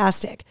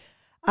fantastic.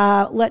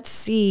 Let's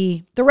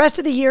see. The rest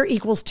of the year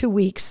equals 2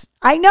 weeks.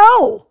 I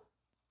know.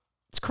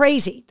 It's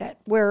crazy that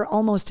we're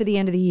almost to the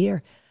end of the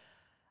year.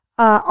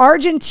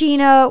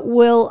 Argentina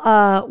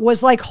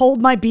was like,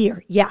 hold my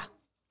beer. Yeah.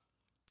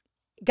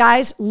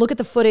 Guys, look at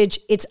the footage.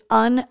 It's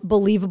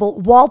unbelievable.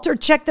 Walter,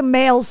 check the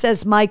mail,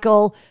 says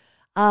Michael.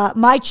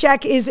 My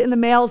check is in the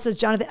mail, says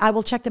Jonathan. I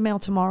will check the mail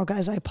tomorrow,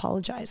 guys. I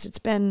apologize. It's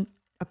been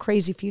a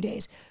crazy few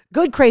days.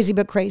 Good crazy,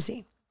 but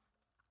crazy.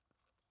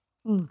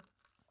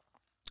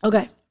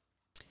 Okay.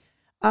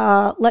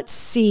 Let's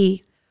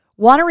see.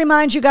 Want to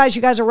remind you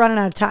guys are running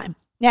out of time.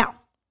 Now,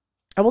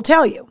 I will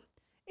tell you,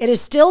 it is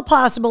still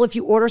possible if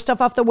you order stuff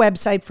off the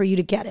website for you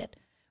to get it.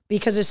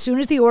 Because as soon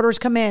as the orders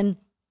come in,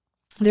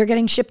 they're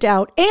getting shipped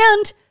out.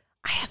 And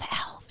I have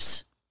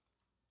elves.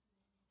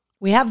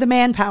 We have the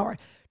manpower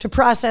to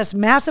process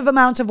massive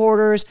amounts of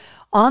orders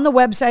on the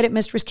website at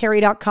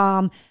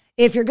mistresscarrie.com.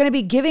 If you're going to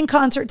be giving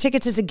concert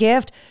tickets as a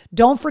gift,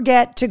 don't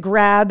forget to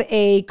grab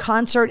a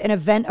concert and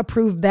event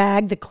approved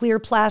bag, the clear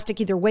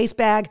plastic, either waist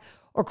bag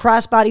or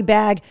crossbody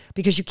bag,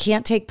 because you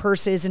can't take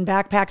purses and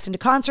backpacks into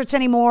concerts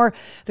anymore.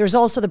 There's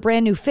also the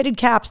brand new fitted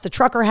caps, the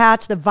trucker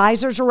hats, the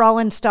visors are all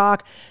in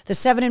stock, the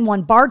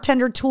 7-in-1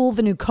 bartender tool,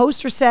 the new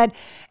coaster set.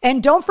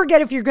 And don't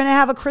forget, if you're going to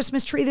have a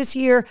Christmas tree this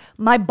year,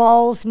 my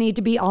balls need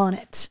to be on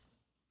it.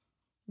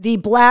 The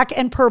black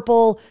and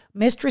purple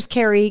Mistress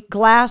Carrie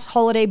glass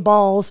holiday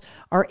balls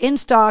are in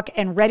stock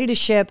and ready to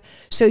ship.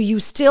 So you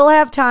still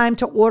have time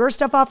to order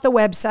stuff off the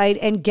website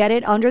and get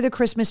it under the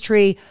Christmas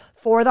tree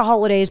for the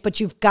holidays. But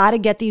you've got to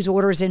get these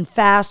orders in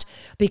fast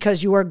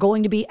because you are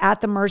going to be at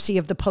the mercy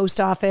of the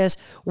post office.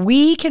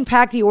 We can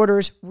pack the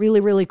orders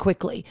really, really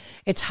quickly.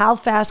 It's how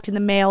fast can the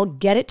mail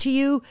get it to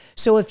you.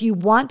 So if you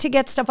want to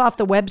get stuff off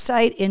the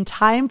website in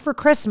time for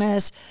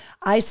Christmas,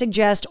 I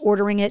suggest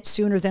ordering it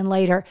sooner than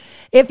later.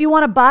 If you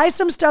want to buy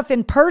some stuff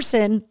in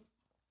person,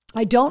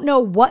 I don't know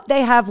what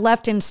they have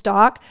left in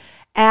stock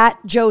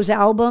at Joe's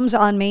Albums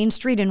on Main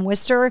Street in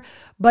Worcester,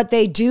 but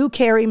they do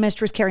carry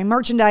Mistress Carrie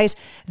merchandise.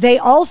 They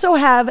also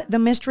have the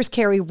Mistress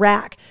Carrie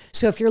rack.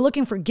 So if you're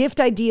looking for gift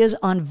ideas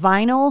on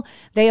vinyl,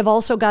 they have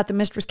also got the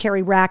Mistress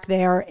Carrie rack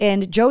there.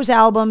 And Joe's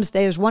Albums,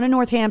 there's one in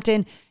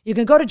Northampton. You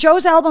can go to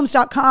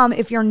joesalbums.com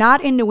if you're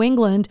not in New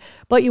England,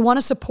 but you want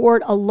to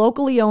support a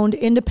locally owned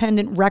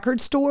independent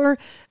record store.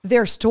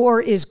 Their store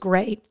is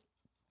great.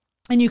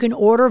 And you can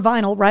order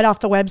vinyl right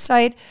off the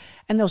website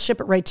and they'll ship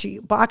it right to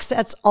you. Box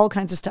sets, all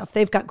kinds of stuff.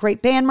 They've got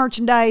great band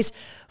merchandise,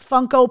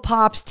 Funko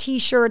Pops,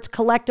 t-shirts,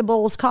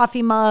 collectibles,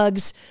 coffee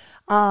mugs.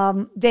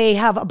 They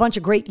have a bunch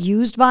of great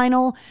used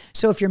vinyl.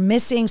 So if you're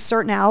missing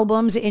certain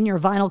albums in your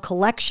vinyl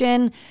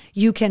collection,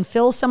 you can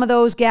fill some of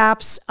those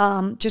gaps.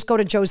 Just go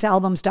to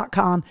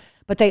joesalbums.com.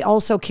 But they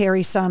also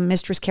carry some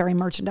Mistress Carrie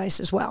merchandise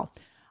as well.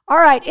 All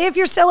right, if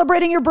you're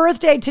celebrating your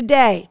birthday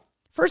today,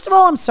 first of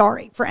all, I'm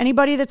sorry for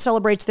anybody that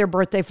celebrates their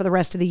birthday for the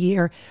rest of the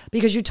year,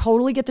 because you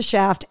totally get the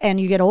shaft and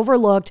you get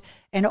overlooked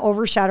and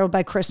overshadowed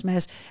by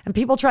Christmas. And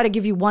people try to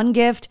give you one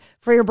gift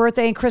for your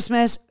birthday and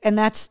Christmas, and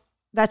that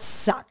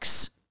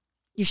sucks.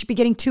 You should be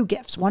getting 2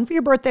 gifts, one for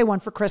your birthday, one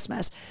for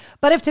Christmas.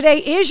 But if today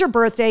is your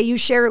birthday, you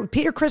share it with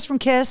Peter Criss from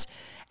Kiss,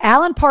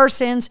 Alan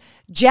Parsons,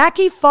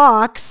 Jackie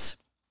Fox,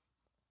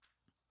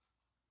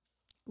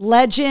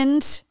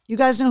 legend. You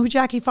guys know who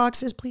Jackie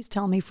Fox is? Please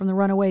tell me from the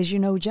Runaways you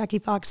know who Jackie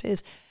Fox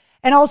is.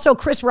 And also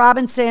Chris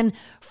Robinson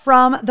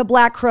from the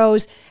Black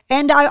Crowes.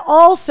 And I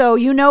also,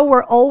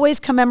 we're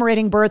always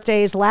commemorating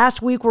birthdays.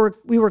 Last week,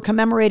 we were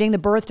commemorating the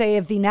birthday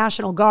of the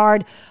National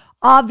Guard.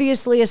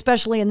 Obviously,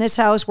 especially in this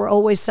house, we're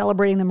always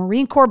celebrating the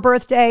Marine Corps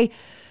birthday.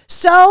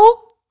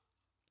 So,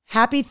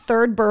 happy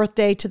 3rd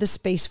birthday to the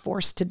Space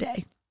Force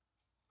today.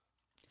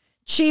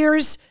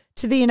 Cheers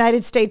to the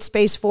United States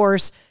Space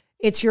Force.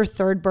 It's your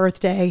 3rd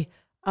birthday.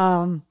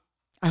 I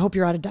hope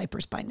you're out of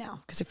diapers by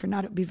now, because if you're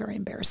not, it would be very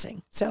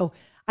embarrassing. So,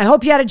 I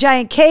hope you had a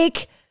giant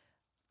cake.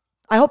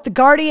 I hope the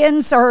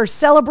Guardians are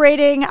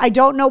celebrating. I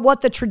don't know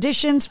what the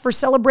traditions for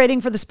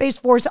celebrating for the Space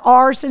Force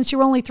are since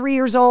you're only 3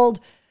 years old.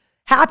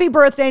 Happy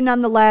birthday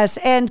nonetheless.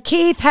 And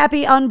Keith,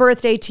 happy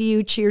unbirthday to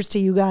you. Cheers to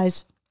you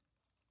guys.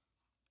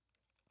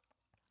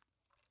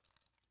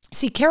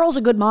 See, Carol's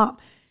a good mom.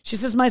 She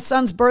says, my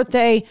son's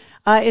birthday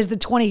is the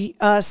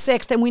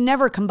 26th, and we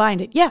never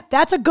combined it. Yeah,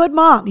 that's a good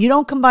mom. You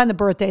don't combine the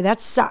birthday.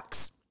 That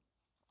sucks.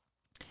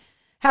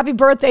 Happy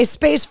birthday,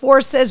 Space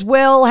Force, says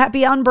Will.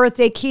 Happy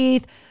unbirthday,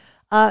 Keith.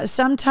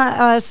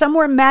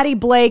 Somewhere Maddie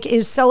Blake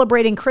is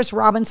celebrating Chris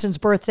Robinson's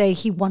birthday.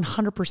 He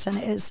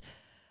 100% is.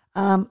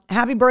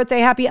 Happy birthday,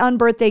 happy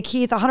unbirthday,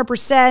 Keith,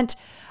 100%.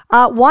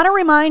 Want to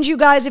remind you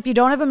guys, if you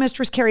don't have a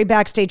Mistress Carrie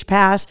Backstage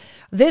Pass,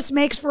 this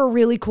makes for a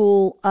really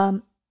cool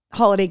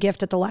holiday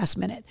gift at the last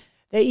minute.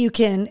 That you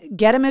can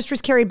get a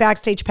Mistress Carrie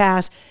Backstage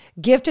Pass,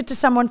 gift it to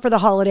someone for the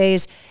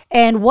holidays.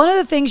 And one of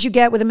the things you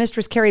get with a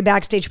Mistress Carrie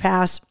Backstage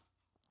Pass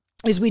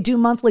is we do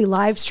monthly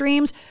live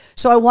streams.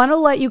 So I want to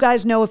let you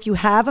guys know, if you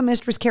have a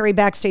Mistress Carrie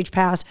Backstage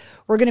Pass,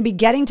 we're going to be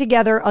getting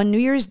together on New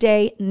Year's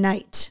Day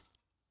night.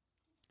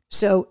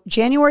 So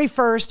January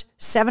 1st,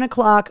 7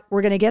 o'clock,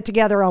 we're going to get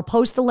together. I'll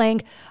post the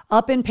link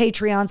up in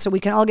Patreon so we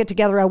can all get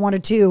together. I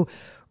wanted to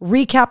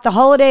recap the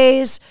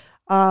holidays.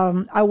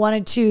 I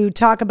wanted to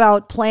talk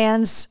about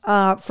plans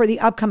for the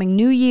upcoming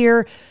new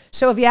year.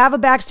 So if you have a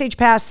Backstage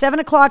Pass, 7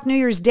 o'clock New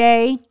Year's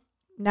Day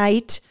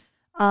night,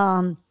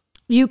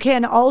 you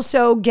can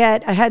also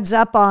get a heads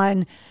up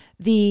on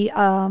the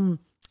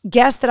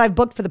guests that I've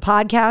booked for the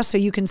podcast. So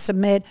you can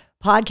submit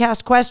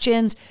podcast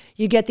questions.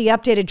 You get the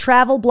updated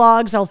travel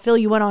blogs. I'll fill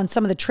you in on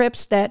some of the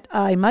trips that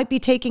I might be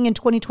taking in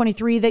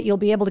 2023 that you'll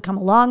be able to come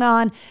along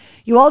on.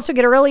 You also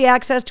get early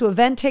access to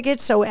event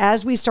tickets. So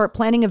as we start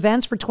planning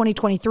events for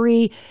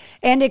 2023,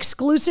 and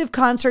exclusive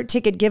concert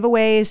ticket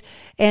giveaways.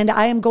 And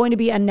I am going to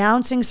be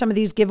announcing some of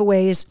these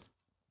giveaways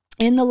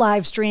in the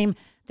live stream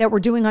that we're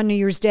doing on New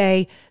Year's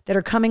Day that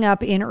are coming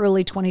up in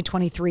early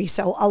 2023.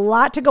 So a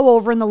lot to go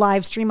over in the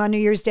live stream on New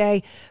Year's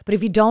Day. But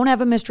if you don't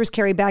have a Mistress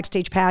Carrie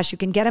Backstage Pass, you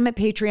can get them at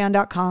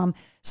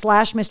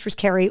patreon.com/Mistress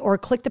Carrie, or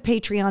click the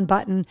Patreon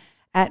button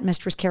at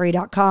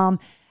mistresscarrie.com.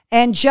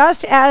 And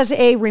just as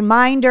a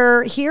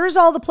reminder, here's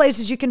all the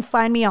places you can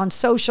find me on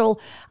social.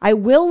 I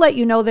will let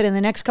you know that in the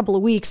next couple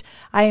of weeks,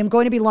 I am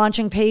going to be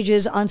launching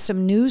pages on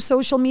some new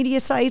social media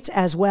sites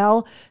as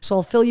well. So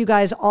I'll fill you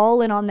guys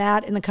all in on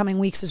that in the coming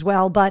weeks as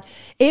well. But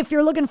if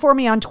you're looking for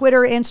me on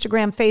Twitter,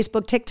 Instagram,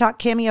 Facebook, TikTok,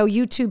 Cameo,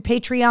 YouTube,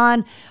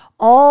 Patreon,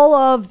 all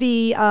of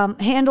the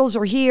handles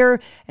are here,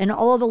 and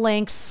all of the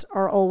links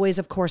are always,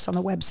 of course, on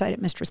the website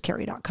at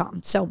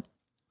mistresscarrie.com. So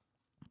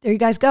there you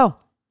guys go.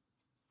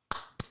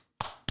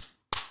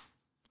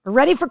 We're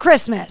ready for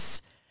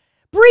Christmas.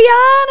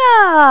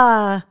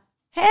 Brianna!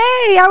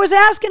 Hey, I was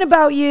asking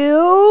about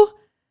you.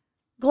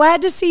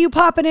 Glad to see you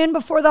popping in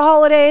before the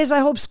holidays. I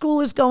hope school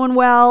is going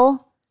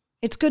well.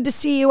 It's good to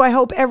see you. I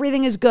hope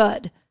everything is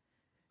good.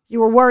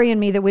 You were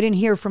worrying me that we didn't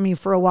hear from you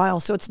for a while,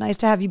 so it's nice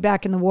to have you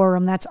back in the war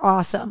room. That's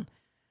awesome.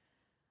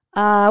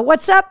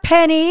 What's up,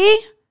 Penny?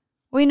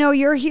 We know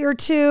you're here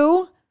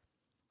too.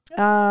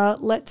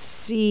 Let's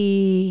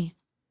see.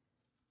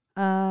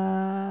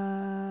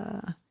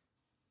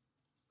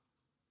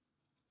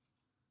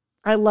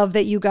 I love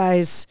that you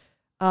guys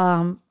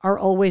are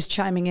always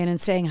chiming in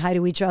and saying hi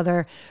to each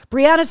other.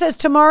 Brianna says,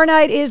 tomorrow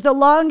night is the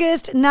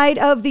longest night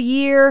of the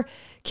year.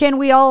 Can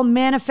we all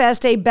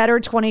manifest a better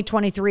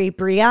 2023?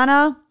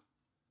 Brianna,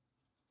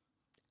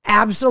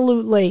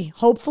 absolutely.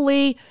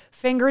 Hopefully,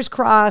 fingers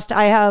crossed.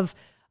 I have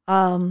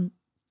a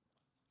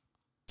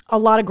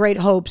lot of great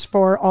hopes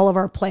for all of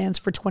our plans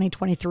for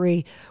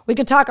 2023. We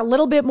could talk a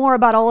little bit more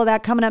about all of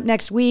that coming up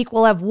next week.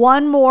 We'll have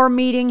one more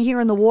meeting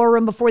here in the War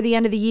Room before the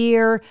end of the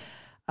year.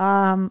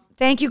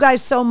 Thank you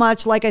guys so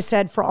much, like I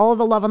said, for all of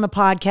the love on the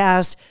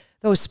podcast.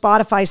 Those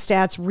Spotify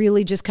stats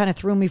really just kind of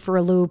threw me for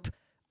a loop.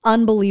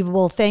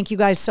 Unbelievable. Thank you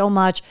guys so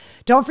much.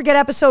 Don't forget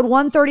episode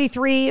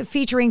 133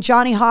 featuring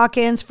Johnny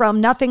Hawkins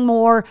from Nothing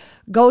More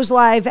goes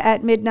live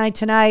at midnight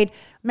tonight.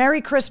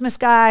 Merry Christmas,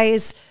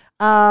 guys.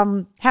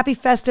 Happy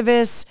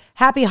Festivus.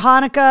 Happy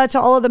Hanukkah to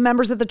all of the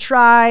members of the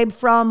tribe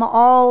from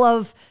all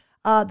of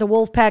the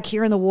Wolfpack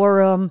here in the War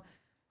Room.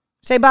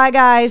 Say bye,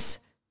 guys.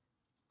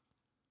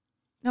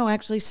 No,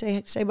 actually,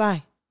 say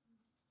bye.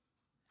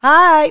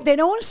 Hi. They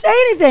don't want to say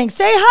anything.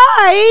 Say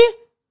hi.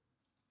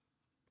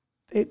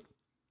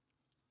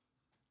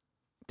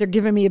 They're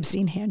giving me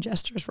obscene hand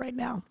gestures right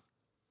now.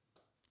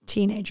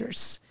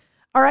 Teenagers.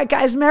 All right,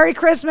 guys. Merry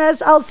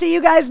Christmas. I'll see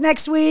you guys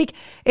next week.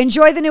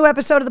 Enjoy the new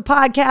episode of the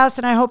podcast,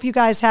 and I hope you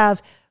guys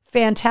have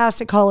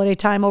fantastic holiday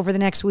time over the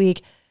next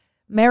week.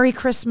 Merry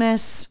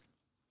Christmas.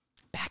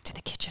 Back to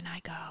the kitchen I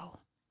go.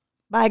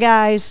 Bye,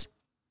 guys.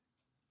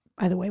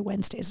 By the way,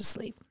 Wednesday's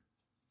asleep.